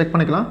மாதிரி இருக்குது செக்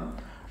பண்ணிக்கலாம்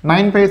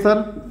 9 5s are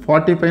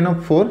 45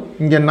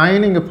 4 இங்கே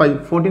 9 இங்கே 5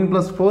 14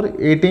 + 4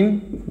 18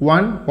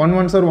 1 1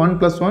 1s are 1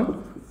 + 1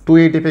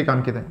 285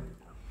 காமிக்குது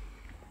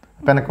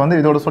இப்போ எனக்கு வந்து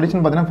இதோட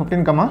சொல்யூஷன் பார்த்தீங்கன்னா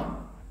 15,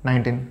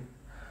 19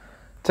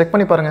 செக்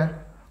பண்ணி பாருங்கள்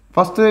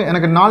ஃபஸ்ட்டு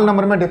எனக்கு 4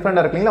 நம்பருமே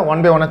டிஃப்ரெண்டாக இருக்குங்களா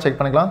 1 by 1 செக்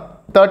பண்ணிக்கலாம்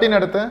 13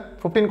 எடுத்து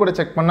 15 கூட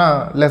செக் பண்ணால்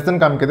லெஸ்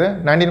தென் காமிக்குது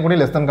 19 கூட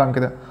லெஸ் தென்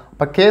காமிக்குது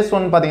இப்போ கேஸ்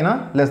 1 பார்த்தீங்கன்னா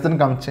லெஸ் தென்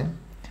காமிச்சு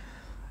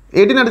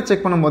 18 எடுத்து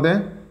செக் பண்ணும்போது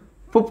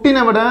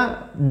 15 விட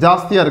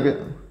ஜாஸ்தியாக இருக்குது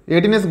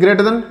 18 is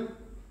greater than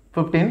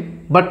 15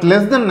 but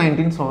less than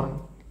 19 சொல்கிறேன்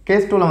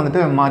கேஸ் 2ல்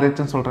வந்துட்டு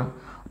மாறிடுச்சுன்னு சொல்கிறேன்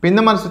இப்போ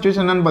இந்த மாதிரி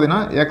சுச்சுவேஷன் என்னென்னு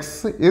பார்த்தீங்கன்னா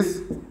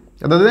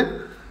அதாவது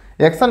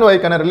எக்ஸ் அண்ட்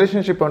ஒய்க்கான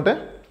ரிலேஷன்ஷிப் வந்துட்டு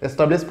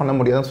எஸ்டாப்ளிஷ் பண்ண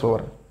முடியாதுன்னு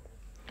சொல்கிறேன்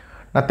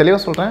நான்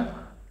தெளிவாக சொல்கிறேன்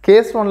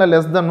கேஸ் 1ல்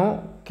லெஸ் தனும்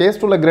கேஸ்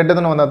 2ல் கிரேட்டர்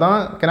தன் வந்தால் தான்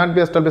cannot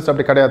be established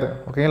அப்படி கிடையாது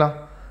ஓகேங்களா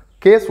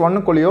கேஸ்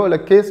 1க்குள்ளேயோ இல்லை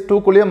கேஸ்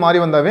 2க்குள்ளேயோ மாறி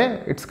வந்தாவே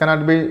இட்ஸ்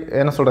cannot be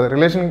என்ன சொல்கிறது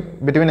relation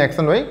between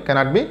X and Y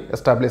cannot be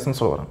established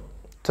சொல்கிறேன்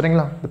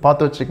சரிங்களா இது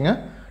பார்த்து வச்சுக்கோங்க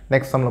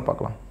நெக்ஸ்ட் சம்மில்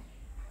பார்க்கலாம்